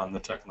dependent on the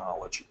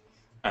technology.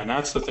 And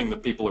that's the thing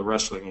that people are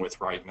wrestling with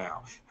right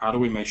now. How do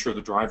we make sure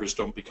the drivers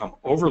don't become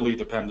overly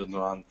dependent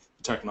on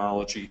the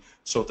technology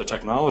so the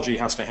technology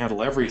has to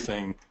handle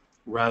everything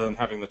rather than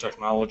having the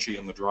technology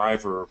and the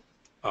driver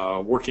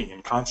working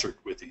in concert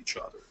with each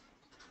other.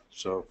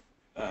 So,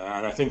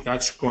 and I think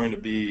that's going to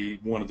be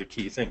one of the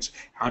key things.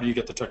 How do you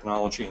get the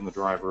technology and the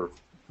driver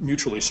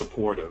mutually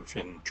supportive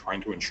in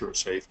trying to ensure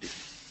safety?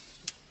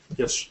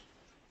 Yes?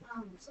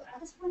 So at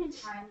this point in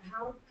time,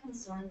 how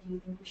concerned do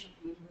you think we should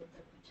be with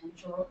the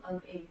potential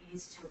of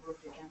AVs to work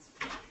against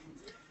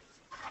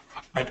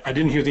I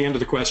didn't hear the end of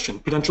the question.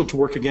 Potential to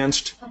work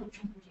against? public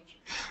transportation?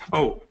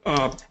 Oh,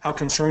 how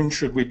concerned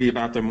should we be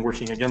about them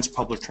working against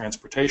public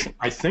transportation?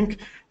 I think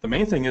the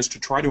main thing is to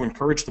try to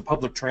encourage the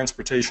public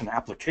transportation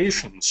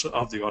applications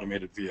of the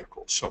automated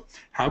vehicles. So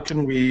how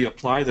can we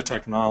apply the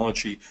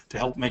technology to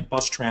help make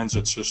bus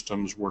transit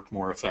systems work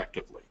more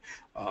effectively?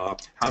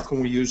 How can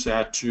we use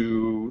that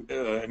to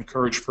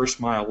encourage first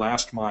mile,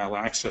 last mile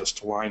access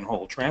to line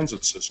haul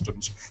transit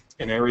systems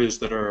in areas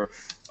that are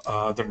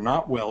they're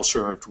not well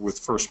served with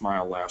first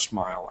mile, last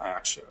mile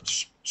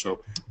access?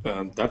 So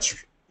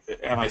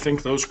and I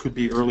think those could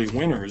be early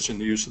winners in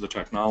the use of the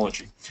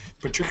technology,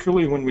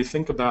 particularly when we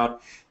think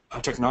about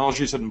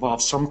technologies that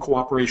involve some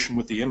cooperation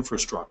with the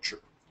infrastructure.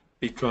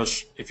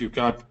 Because if you've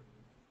got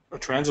a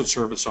transit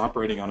service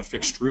operating on a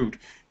fixed route,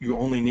 you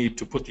only need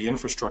to put the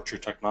infrastructure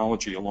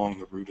technology along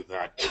the route of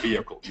that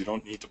vehicle. You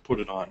don't need to put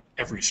it on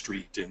every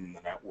street in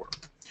the network.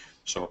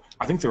 So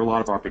I think there are a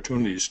lot of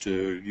opportunities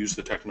to use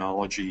the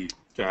technology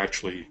to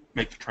actually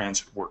make the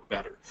transit work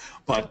better.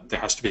 But there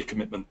has to be a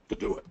commitment to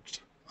do it.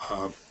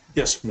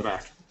 Yes, in the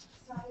back.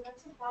 Sorry,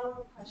 that's a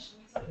follow-up question.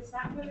 So is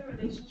that where the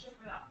relationship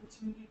or the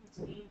opportunity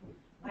between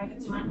like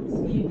autonomous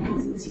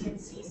vehicles and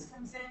TNCs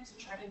comes in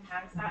to try to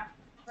enhance that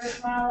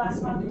First mile,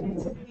 last mile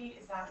connectivity,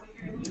 is that what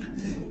you're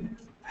alluding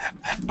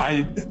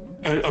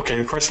to? Okay,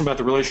 a question about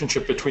the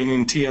relationship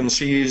between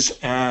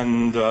TNCs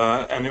and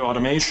the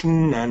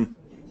automation and.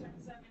 In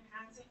terms of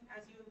enhancing,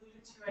 as you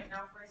alluded to right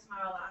now, first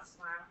mile, last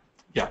mile.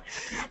 Yeah,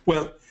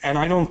 well, and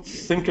I don't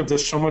think of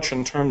this so much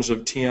in terms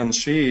of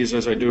TNCs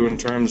as I do in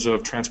terms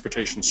of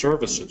transportation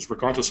services,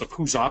 regardless of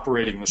who's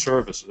operating the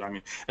services. I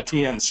mean, a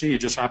TNC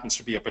just happens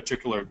to be a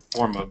particular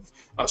form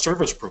of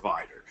service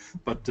provider,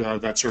 but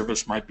that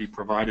service might be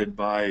provided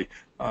by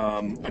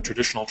a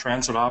traditional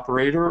transit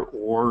operator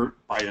or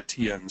by a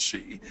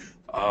TNC.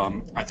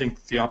 I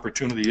think the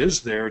opportunity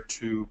is there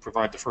to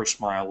provide the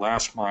first mile,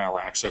 last mile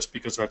access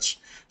because that's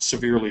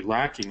severely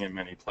lacking in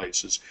many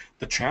places.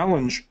 The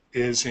challenge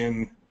is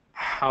in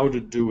how to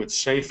do it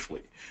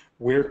safely.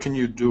 Where can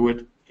you do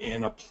it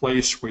in a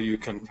place where you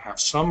can have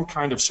some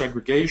kind of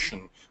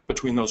segregation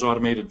between those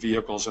automated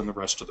vehicles and the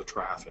rest of the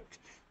traffic?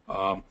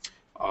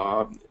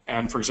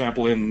 And for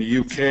example, in the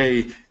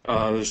UK,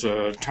 there's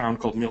a town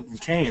called Milton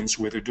Keynes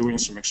where they're doing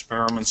some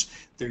experiments.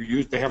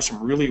 They have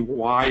some really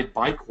wide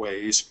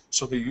bikeways,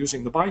 so they're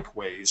using the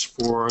bikeways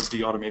for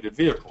the automated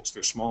vehicles.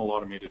 They're small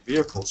automated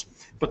vehicles,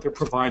 but they're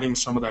providing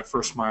some of that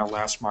first mile,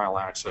 last mile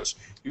access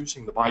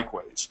using the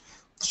bikeways.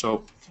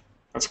 So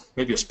that's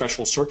maybe a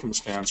special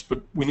circumstance,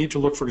 but we need to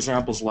look for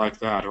examples like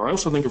that. Or I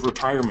also think of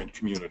retirement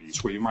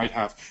communities where you might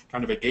have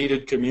kind of a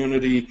gated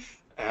community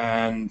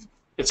and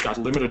it's got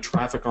limited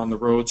traffic on the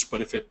roads, but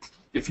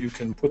if you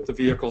can put the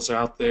vehicles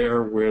out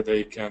there where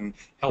they can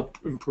help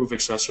improve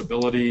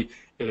accessibility,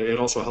 it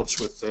also helps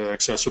with the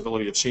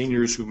accessibility of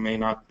seniors who may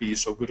not be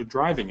so good at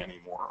driving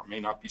anymore, or may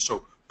not be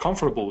so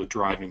comfortable with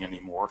driving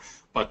anymore,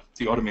 but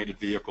the automated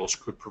vehicles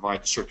could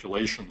provide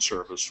circulation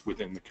service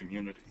within the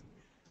community.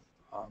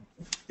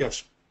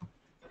 Yes?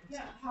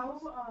 Yeah,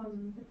 how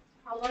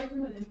large of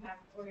an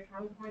impact or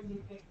how important do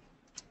you think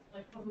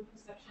like public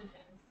perception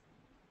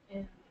is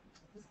in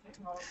this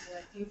technology?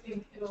 Like, do you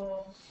think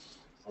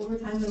over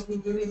time it'll be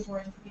really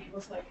important to be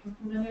able to like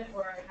implement it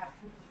or have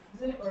people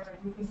use it, or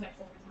do you think like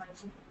over time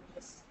people will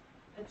just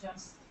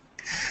adjust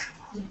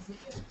to use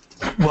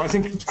it? Well,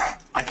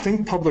 I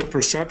think public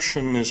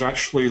perception is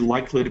actually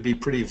likely to be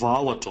pretty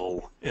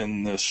volatile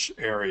in this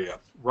area.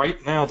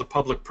 Right now, the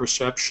public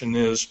perception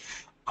is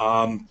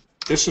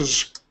this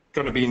is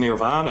going to be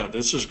nirvana.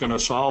 This is going to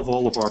solve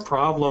all of our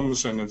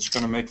problems, and it's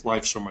going to make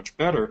life so much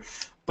better.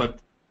 But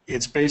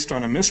it's based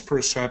on a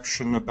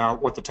misperception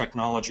about what the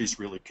technology is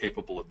really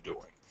capable of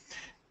doing.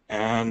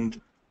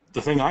 And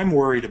the thing I'm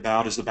worried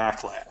about is the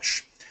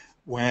backlash.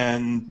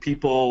 When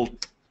people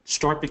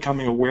start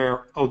becoming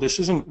aware, oh, this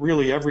isn't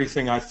really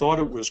everything I thought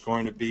it was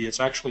going to be, it's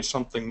actually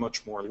something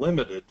much more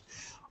limited,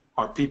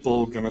 are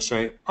people going to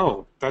say,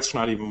 oh, that's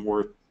not even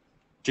worth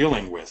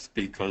dealing with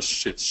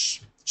because it's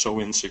so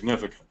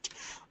insignificant?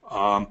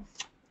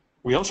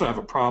 We also have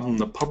a problem.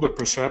 The public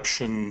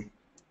perception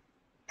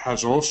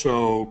has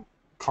also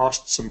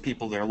cost some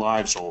people their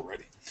lives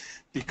already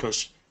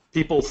because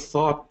people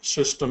thought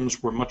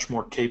systems were much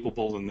more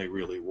capable than they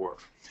really were.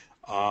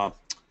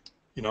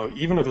 You know,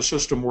 even if a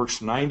system works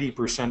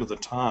 90% of the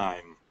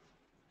time,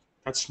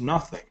 that's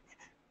nothing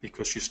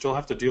because you still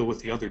have to deal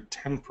with the other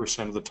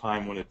 10% of the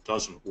time when it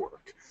doesn't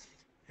work.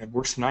 It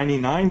works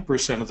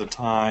 99% of the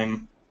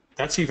time,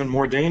 that's even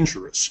more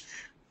dangerous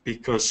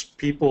because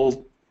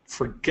people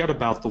forget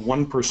about the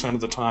 1%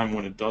 of the time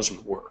when it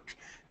doesn't work.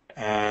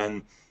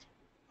 And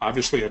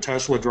obviously a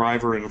Tesla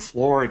driver in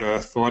Florida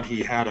thought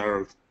he had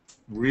a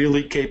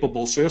really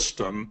capable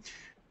system,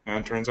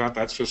 and it turns out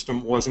that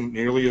system wasn't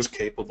nearly as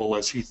capable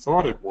as he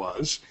thought it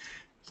was.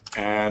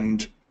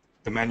 And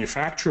the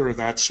manufacturer of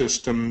that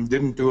system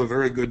didn't do a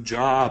very good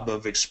job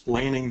of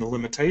explaining the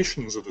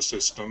limitations of the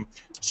system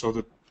so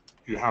that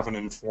you have an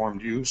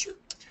informed user.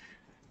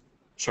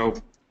 So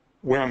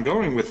where I'm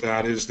going with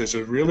that is there's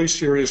a really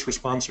serious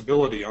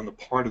responsibility on the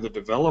part of the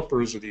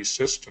developers of these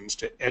systems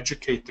to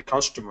educate the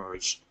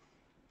customers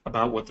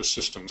about what the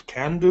systems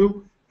can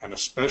do and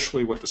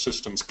especially what the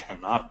systems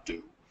cannot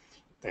do.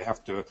 They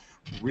have to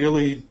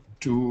really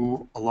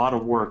do a lot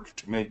of work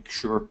to make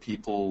sure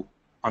people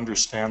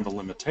understand the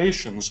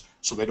limitations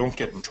so they don't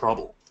get in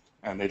trouble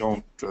and they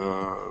don't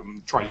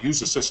try to use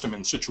the system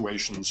in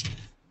situations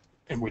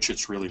in which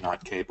it's really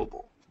not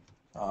capable,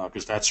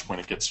 because that's when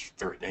it gets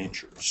very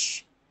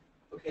dangerous.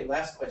 Okay,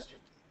 last question.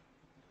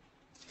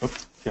 Oh,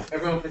 yeah.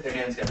 Everyone put their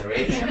hands down,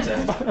 right?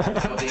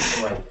 I'll be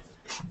polite.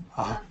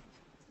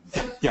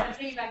 So Yeah.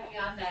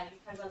 piggybacking on that, you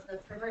talked about the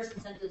perverse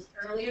incentives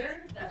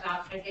earlier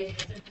about getting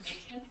this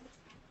information.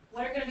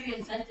 What are going to be the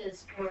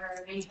incentives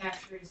for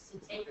manufacturers to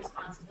take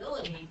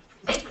responsibility,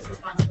 to take this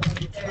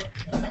responsibility if their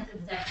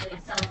incentive is actually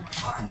selling more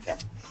cars? Okay.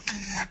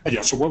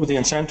 Yeah, so what would the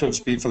incentives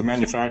be for the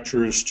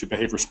manufacturers to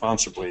behave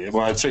responsibly?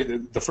 Well, I'd say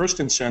the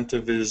first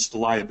incentive is the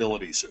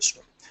liability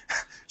system.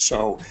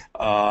 So,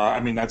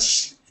 I mean,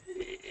 that's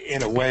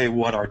in a way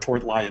what our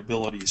tort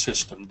liability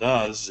system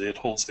does. It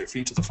holds their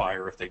feet to the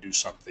fire if they do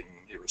something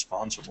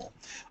irresponsible.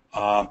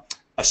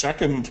 A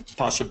second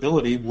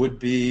possibility would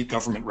be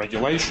government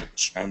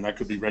regulations, and that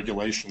could be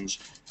regulations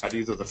at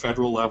either the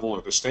federal level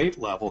or the state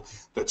level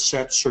that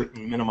set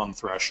certain minimum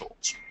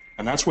thresholds.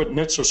 And that's what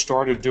NHTSA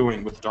started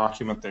doing with the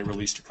document they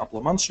released a couple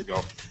of months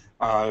ago,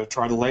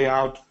 try to lay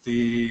out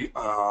the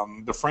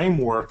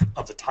framework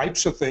of the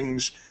types of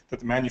things that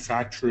the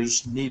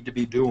manufacturers need to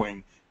be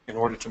doing in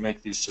order to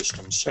make these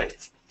systems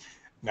safe.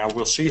 Now,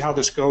 we'll see how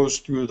this goes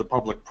through the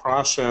public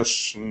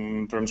process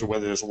in terms of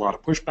whether there's a lot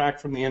of pushback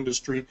from the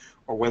industry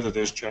or whether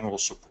there's general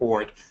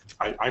support.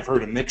 I've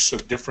heard a mix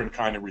of different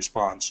kind of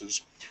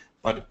responses,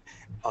 but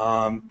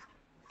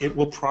it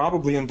will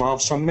probably involve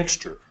some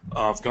mixture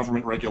of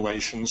government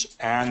regulations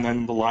and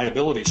then the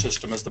liability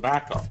system as the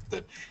backup,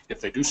 that if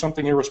they do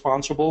something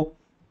irresponsible,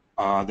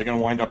 they're going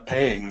to wind up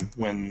paying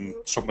when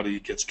somebody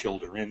gets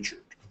killed or injured.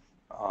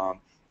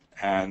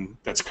 And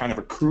that's kind of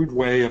a crude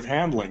way of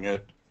handling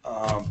it,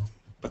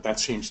 but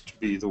that seems to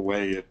be the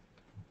way it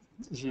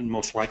is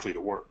most likely to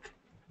work.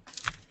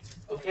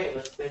 Okay,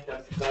 let's thank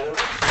Dr. Shladover.